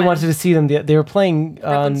up and really coming. wanted to see them. They were playing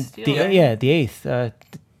on Steel, the right? the 8th,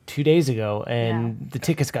 2 days ago, and the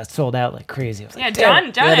tickets got sold out like crazy. I was like, Yeah,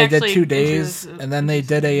 damn. John Yeah, they actually... did 2 days, introduced- and then they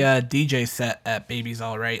did a DJ set at Baby's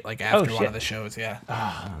All Right, like after one shit. of the shows. Yeah.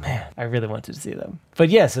 Oh man, I really wanted to see them. But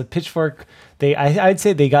yeah, so Pitchfork, I'd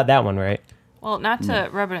say they got that one right. Well, not to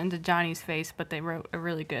rub it into Johnny's face, but they wrote a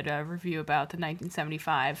really good review about the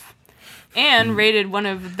 1975 and rated one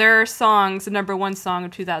of their songs the #1 song of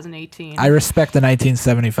 2018. I respect the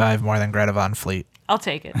 1975 more than Greta Van Fleet. I'll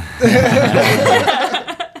take it.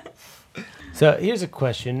 So here's a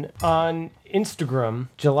question. On Instagram,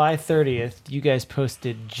 July 30th, you guys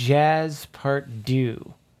posted Jazz Part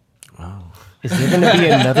 2. Wow. Is there going to be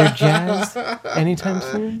another Jazz anytime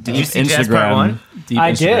soon? Did you see Jazz Part 1?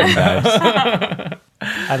 I did.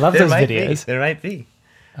 I love those videos. There might be.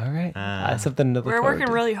 All right. Something to look We're forward working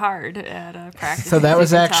to. really hard at practice. So that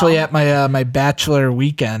was actually at my bachelor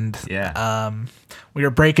weekend. Yeah. We were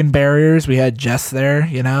breaking barriers. We had Jess there.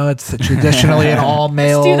 You know, it's traditionally an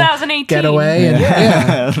all-male 2018. getaway. And,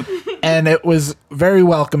 yeah. And it was very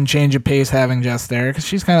welcome change of pace having Jess there because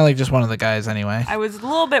she's kind of like just one of the guys anyway. I was a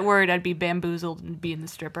little bit worried I'd be bamboozled and being the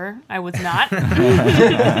stripper. I was not.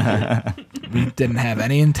 We didn't have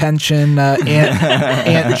any intention.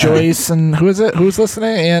 Aunt Joyce and who is it? Who's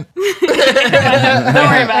listening? Aunt. Don't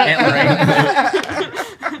worry about it.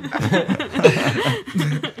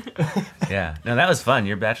 Yeah. No, that was fun.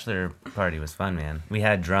 Your bachelor party was fun, man. We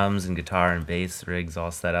had drums and guitar and bass rigs all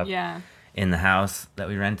set up Yeah. in the house that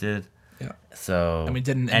we rented. Yeah. So And we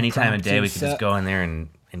did an any time of day we impromptu could just set. go in there and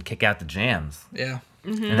kick out the jams. Yeah.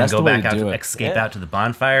 And then That's go the way back to out do to it. escape Yeah. out to the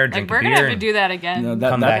bonfire, Like, drink we're a going to beer, have to and do that again. No, that-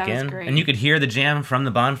 come that- back was in. great. And you could hear the jam from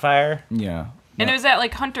the bonfire. Yeah. And it was at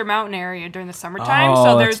like Hunter Mountain area during the summertime, Oh,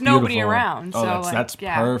 so that's there's nobody beautiful. around. Oh, So that's, like, that's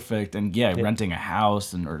yeah. perfect. And yeah, renting a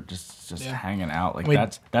house and or just Yeah. hanging out like We-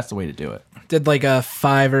 that's the way to do it. Did like a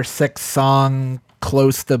 5 or 6 song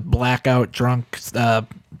close to blackout drunk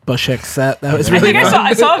Bushicks set. That was I really think fun.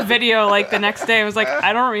 I saw a video like the next day. I was like,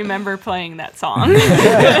 I don't remember playing that song.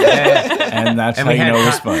 And that's And how we you had know it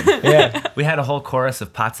was fun. Yeah. We had a whole chorus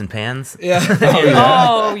of pots and pans Yeah.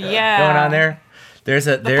 Oh yeah. going on there. There's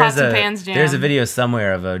a Pots and Pans jam. there's a video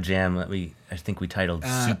somewhere of a jam that I think we titled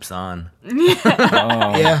 "Soups On." Oh.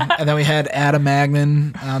 Yeah. And then we had Adam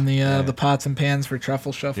Magnan on the pots and pans for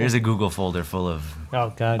Truffle Shuffle. There's a Google folder full of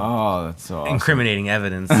Oh, God. Oh, that's so awesome. incriminating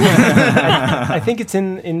evidence. I think it's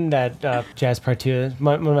in that Jazz Part 2.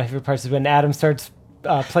 One of my favorite parts is when Adam starts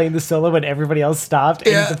playing the solo when everybody else stopped,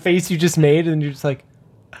 and Yeah. the face you just made, and you're just like,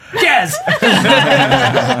 Jazz!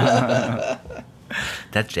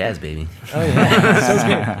 That's jazz, baby. Oh,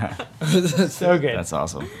 yeah. So good. So good. That's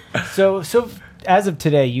awesome. So as of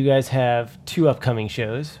today, you guys have 2 upcoming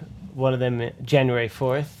shows. One of them January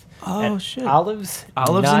 4th. Oh, at shit. Olives.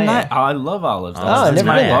 Olives and Night. Oh, I love Olives. Oh, That's never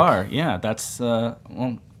my been. bar. Yeah, that's well,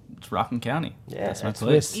 it's Rockland County. Yeah, that's my that's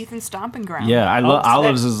place. Ethan's stomping ground. Yeah, I love Oh,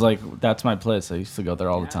 Olives. Is like that's my place. I used to go there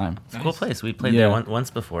all the time. It's a cool place. We played Yeah. there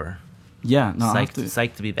once before. Yeah, no, I'll have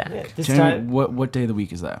Psyched to be back. Yeah, this January, time, what day of the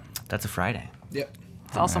week is that? That's a Friday. Yep.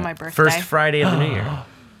 It's also my birthday. First Friday of the new year.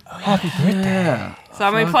 Yeah. So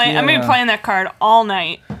I'm gonna Fuck play. I'm gonna yeah. be playing that card all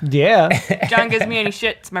night. yeah. John gives me any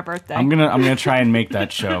shit. It's my birthday. I'm gonna try and make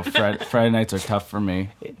that show. Friday nights are tough for me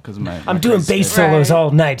because my I'm doing bass solos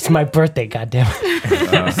all night. It's my birthday,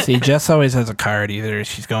 goddammit. See, Jess always has a card. Either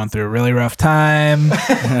she's going through a really rough time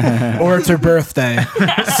or it's her birthday.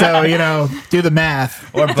 So, do the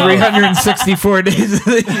math. Or both. 364 days of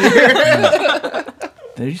the year.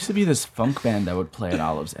 There used to be this funk band that would play at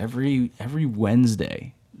Olives every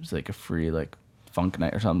Wednesday. It was like a free funk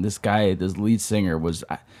night or something. This lead singer was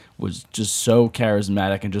just so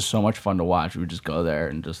charismatic and just so much fun to watch. We would just go there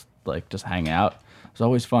and just hang out. It was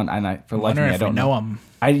always fun. And I don't know him.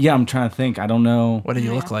 I'm trying to think. I don't know. What did he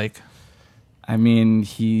look like? I mean,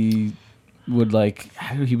 he would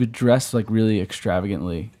dress really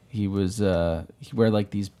extravagantly. He was he wear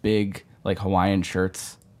these big Hawaiian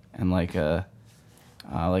shirts and a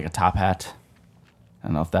top hat. I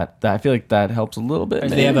don't know if that I feel like that helps a little bit.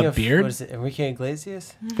 Does he have Maybe a beard? What is it, Enrique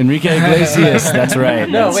Iglesias? Enrique Iglesias, that's right.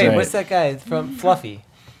 No, that's wait, right. what's that guy from Fluffy?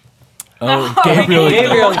 Oh, Gabriel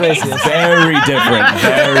Iglesias. very different.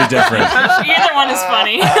 Very different. Either one is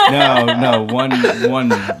funny. No, one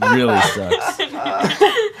really sucks.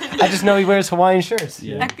 I just know he wears Hawaiian shirts.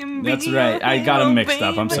 Yeah, can that's be right. your I got them mixed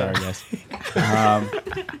up. baby. I'm sorry, guys.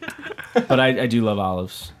 But I do love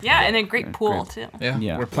Olives. Yeah, and then great pool too.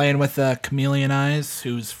 Yeah. We're playing with Chameleon Eyes,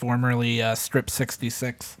 who's formerly Strip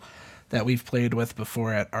 66, that we've played with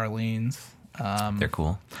before at Arlene's. They're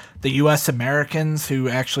cool. The U.S. Americans, who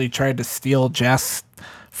actually tried to steal Jess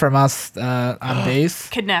from us on bass.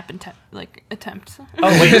 Kidnap attempt. Oh,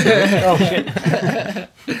 wait. Oh, shit.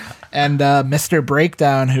 And Mr.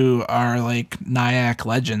 Breakdown, who are Nyack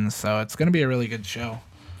legends. So it's going to be a really good show.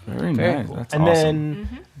 Very Very nice. cool. That's And awesome.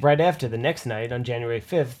 then right after the next night on January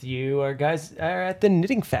 5th, you guys are at the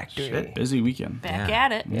Knitting Factory. Shit, busy weekend. Back Yeah.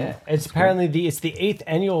 at it. Yeah, it's apparently the 8th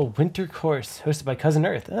annual winter course hosted by Cousin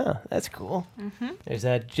Earth. Oh, that's cool. There's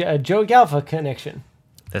a Joe Galfa connection.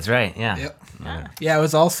 That's right. Yeah. Yep. Yeah, I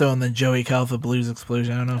was also in the Joey Calfa Blues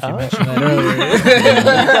Explosion. I don't know if you Oh. mentioned that earlier.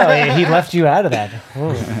 Oh, yeah, he left you out of that.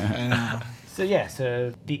 Oh.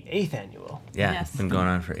 So the 8th annual. Yeah, Yes. it's been going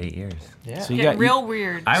on for 8 years. Yeah. So you Getting got real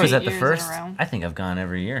weird. I was 8 at the years first. in a row. I think I've gone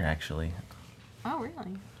every year, actually. Oh,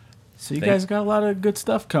 really? So you guys got a lot of good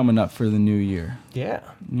stuff coming up for the new year. Yeah,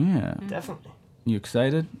 Yeah. definitely. You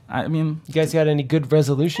excited? I mean, You guys got any good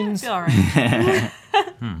resolutions? Feel all right.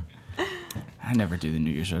 I never do the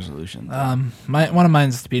New Year's resolution. One of mine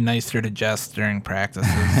is to be nicer to Jess during practices.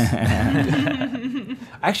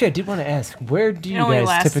 Actually, I did want to ask, where do It you only guys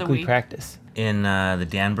lasts a typically week. practice? In the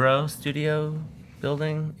Danbro studio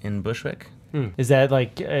building in Bushwick. Is that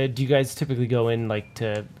like, do you guys typically go in like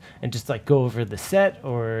to and just like go over the set,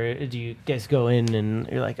 or do you guys go in and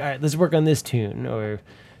you're like, all right, let's work on this tune, or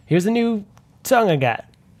here's a new song I got.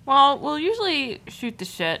 Well, we'll usually shoot the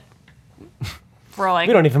shit for like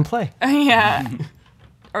We don't even play. yeah.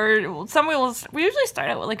 Or somebody will. We usually start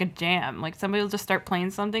out with like a jam. Like somebody will just start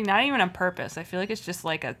playing something, not even on purpose. I feel like it's just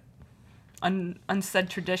like a unsaid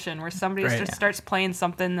tradition where somebody Right. just starts playing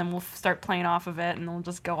something, then we'll start playing off of it, and then we'll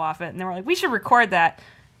just go off it, and then we're like, we should record that,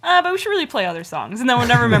 but we should really play other songs, and then we'll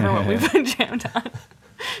never remember what we've been jammed on.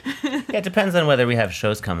 Yeah, it depends on whether we have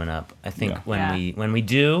shows coming up. I think Yeah. when we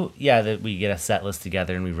do, that we get a set list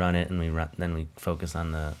together and we run it, and then we focus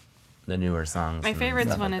on the newer songs. My and favorite's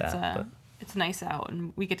stuff when like it's that, but- it's nice out,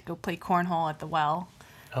 and we get to go play cornhole at the Well.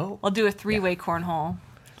 Oh, I'll do a 3-way cornhole.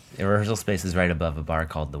 The rehearsal space is right above a bar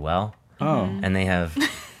called The Well, oh. and they have.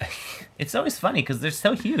 It's always funny because they're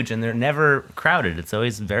so huge and they're never crowded. It's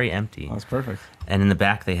always very empty. That's perfect. And in the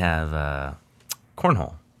back they have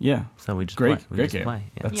cornhole. Yeah. So we just Great, play. We great just game. play.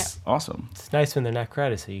 Yeah. That's awesome. it's nice when they're not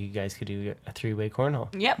crowded, so you guys could do a 3-way cornhole.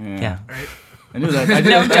 Yep. Yeah. I knew that. I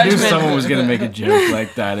No knew judgment. someone was gonna make a joke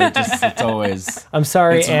like that. It's always. I'm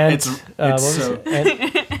sorry, It's- and it's what was so-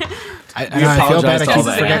 it? And I feel bad. apologize I to keep all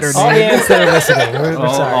the forgetting her ants. all the name. ants that are listening, we're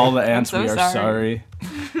sorry. all the ants. so We are sorry.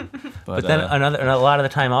 sorry. But then a lot of the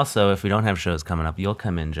time also, if we don't have shows coming up, you'll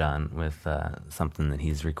come in, John, with something that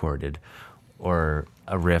he's recorded or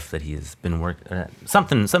a riff that he's been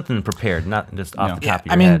something prepared, not just off the top of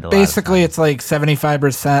your I mean, head. a lot of basically, times. it's like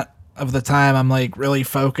 75% of the time I'm like really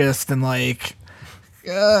focused and like,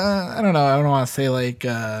 I don't know. I don't want to say like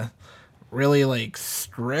really like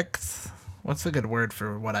strict. What's a good word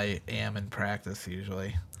for what I am in practice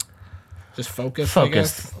usually? Just focused. I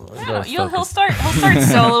guess. Focused. I don't know, he'll start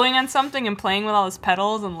soloing on something and playing with all his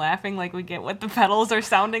pedals and laughing like we get what the pedals are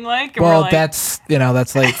sounding like. And Well, we're like, that's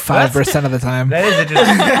like 5% of the time. That is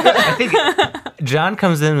interesting. I think John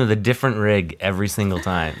comes in with a different rig every single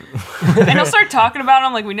time. and he'll start talking about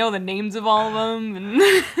them like we know the names of all of them.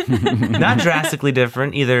 And Not drastically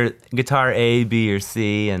different, either guitar A, B, or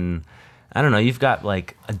C, and I don't know. You've got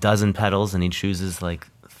like a dozen pedals, and he chooses like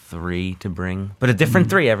 3 to bring, but a different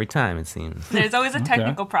 3 every time. It seems. there's always a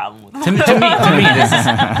technical problem with them. to me, this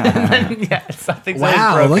is yeah. Something's always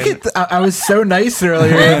Wow, broken. look at I was so nice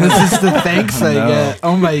earlier. And this is the thanks I No. get.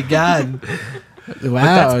 Oh my god. But Wow.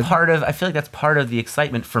 that's part of. I feel like that's part of the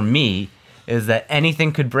excitement for me. Is that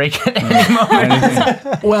anything could break at any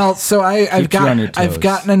moment? Well, so Keeps you on your toes. I've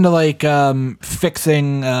gotten into like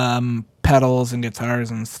fixing pedals and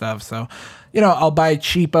guitars and stuff. So, I'll buy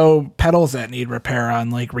cheapo pedals that need repair on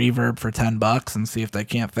like Reverb for $10 and see if they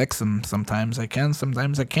can't fix them. Sometimes I can,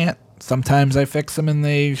 sometimes I can't. Sometimes I fix them and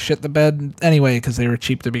they shit the bed anyway because they were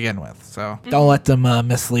cheap to begin with. So don't let them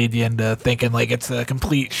mislead you into thinking like it's a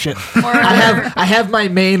complete shit. I have my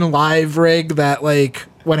main live rig that like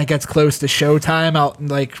when it gets close to showtime, I'll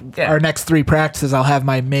like our next 3 practices. I'll have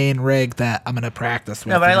my main rig that I'm gonna practice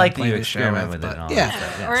with. No, but I and like that play you the show experiment with it but and all yeah.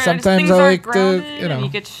 that stuff, Or Sometimes things I aren't like to, grounded you know. and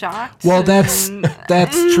you get shocked. Well, that's and-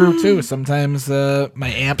 true too. Sometimes my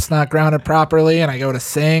amp's not grounded properly, and I go to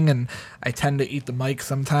sing, and I tend to eat the mic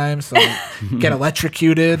sometimes, so I get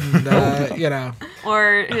electrocuted, and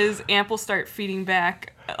Or his amp will start feeding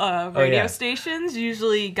back radio yeah. stations,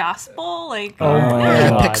 usually gospel. Like yeah,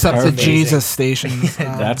 God, picks up the perfect. Jesus stations.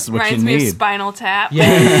 That's what you reminds me of need. Spinal Tap.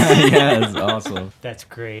 Yeah, that's awesome. That's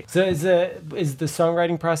great. So is the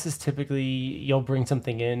songwriting process typically you'll bring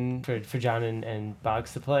something in for John and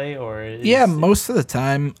Boggs to play, or Yeah, most of the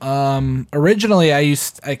time. Originally,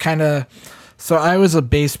 so I was a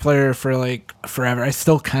bass player for like forever. I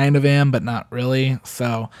still kind of am, but not really.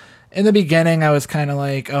 So in the beginning, I was kind of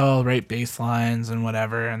like, oh, I'll write bass lines and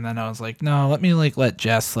whatever. And then I was like, no, let me let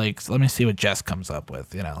Jess, let me see what Jess comes up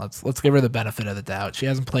with. Let's give her the benefit of the doubt. She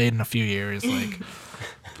hasn't played in a few years.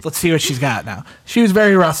 Let's see what she's got now. She was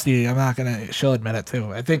very rusty. She'll admit it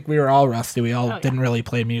too. I think we were all rusty. We all didn't really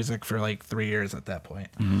play music for like 3 years at that point.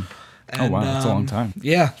 Oh And, wow, that's a long time.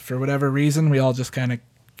 Yeah, for whatever reason, we all just kind of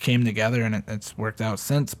came together, and it's worked out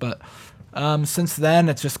since. But since then,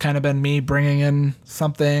 it's just kind of been me bringing in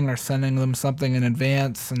something or sending them something in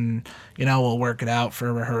advance, and we'll work it out for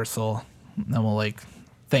a rehearsal Then we'll like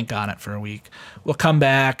think on it for a week. We'll come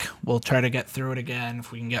back. We'll try to get through it again.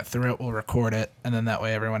 If we can get through it, we'll record it, and then that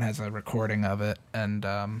way everyone has a recording of it. And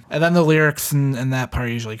then the lyrics and that part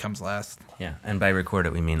usually comes last. Yeah, and by record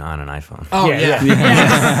it, we mean on an iPhone. Oh yeah.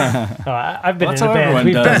 I've been That's in how a band. everyone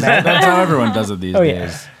We've does done that. That's how everyone does it these Oh,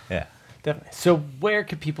 days. yeah. Yeah. Definitely. So where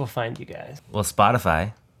could people find you guys? Well,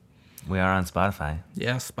 Spotify. We are on Spotify.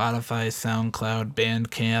 Yeah, Spotify, SoundCloud,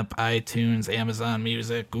 Bandcamp, iTunes, Amazon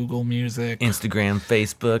Music, Google Music, Instagram,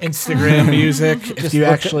 Facebook. Instagram Music. If you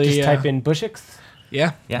actually type in Bushicks.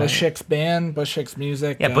 yeah, Yeah. Bushicks Band, Bushicks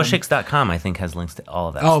Music. Yeah, Bushicks.com, I think, has links to all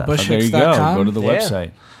of that Oh, stuff. Bushicks. There you go. Bushicks.com? Go to the Yeah.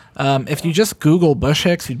 website. If you just Google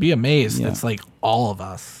Bushicks, you'd be amazed. Yeah. It's like all of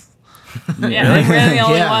us. Yeah, like we're the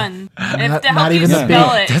only Yeah. one. If Not- to help not you even the spell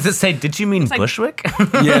big- it. Does it say, did you mean like- Bushwick?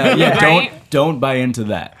 Yeah, yeah. Right? Don't buy into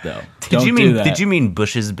that though. Did you mean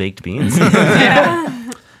Bush's baked beans?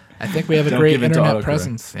 Yeah. I think we have a Don't great give in to internet autocorrect.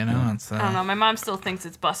 presence. You know, it's I don't know. My mom still thinks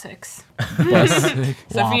it's Bushicks. Bus?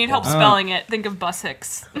 So if you need help spelling it, think of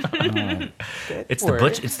Bushicks. It's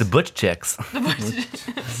the Butch chicks.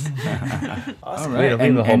 All We right.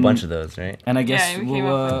 have a whole bunch of those, right? And I guess Yeah, we came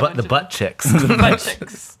we'll up with But the butt chicks.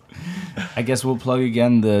 Bushicks. I guess we'll plug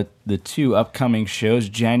again the two upcoming shows.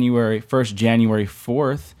 January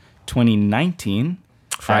 4th, 2019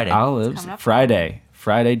 Friday. at Olives. Coming up.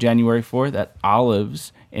 Friday, January 4th at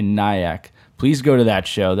Olives in Nyack. Please go to that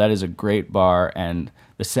show. That is a great bar, and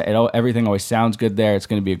everything always sounds good there. It's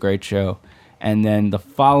going to be a great show. And then the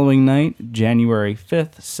following night, January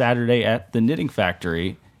 5th, Saturday at the Knitting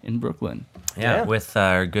Factory in Brooklyn. Yeah, with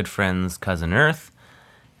our good friends Cousin Earth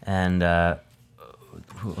and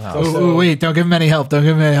who else? Oh, wait, don't give him any help. Don't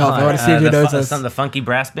give him any help. I want to see if he knows this. the Funky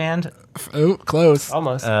Brass Band. Oh, close.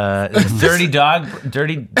 Almost. Dirty Dog.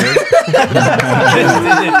 Dirty. the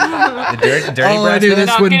dirty Oh, I Brass knew Band. this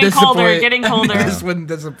No, wouldn't getting colder, disappoint. getting colder. This wouldn't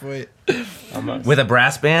disappoint. With a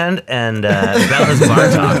brass band and Bella's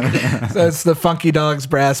Bar Talk. So it's the Funky Dogs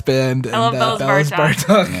Brass Band and love Bella's Bella's Bar Bar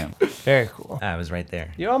Talk. Talk. Very cool. I was right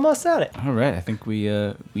there. You're almost at it. All right, I think we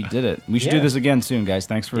did it. We should Yeah. do this again soon, guys.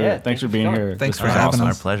 Thanks for Yeah, thanks thank for you being for here. coming. Thanks this for was having awesome. Our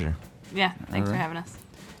us. pleasure. Yeah, thanks for having us.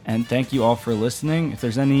 And thank you all for listening. If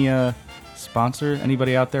there's any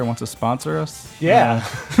anybody out there wants to sponsor us, Yeah.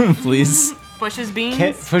 please, Bush's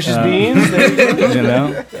beans. Pushes beans. There you go. you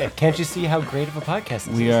know, Yeah, can't you see how great of a podcast this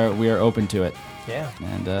is? we are open to it. Yeah.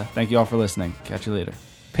 And thank you all for listening. Catch you later.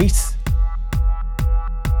 Peace.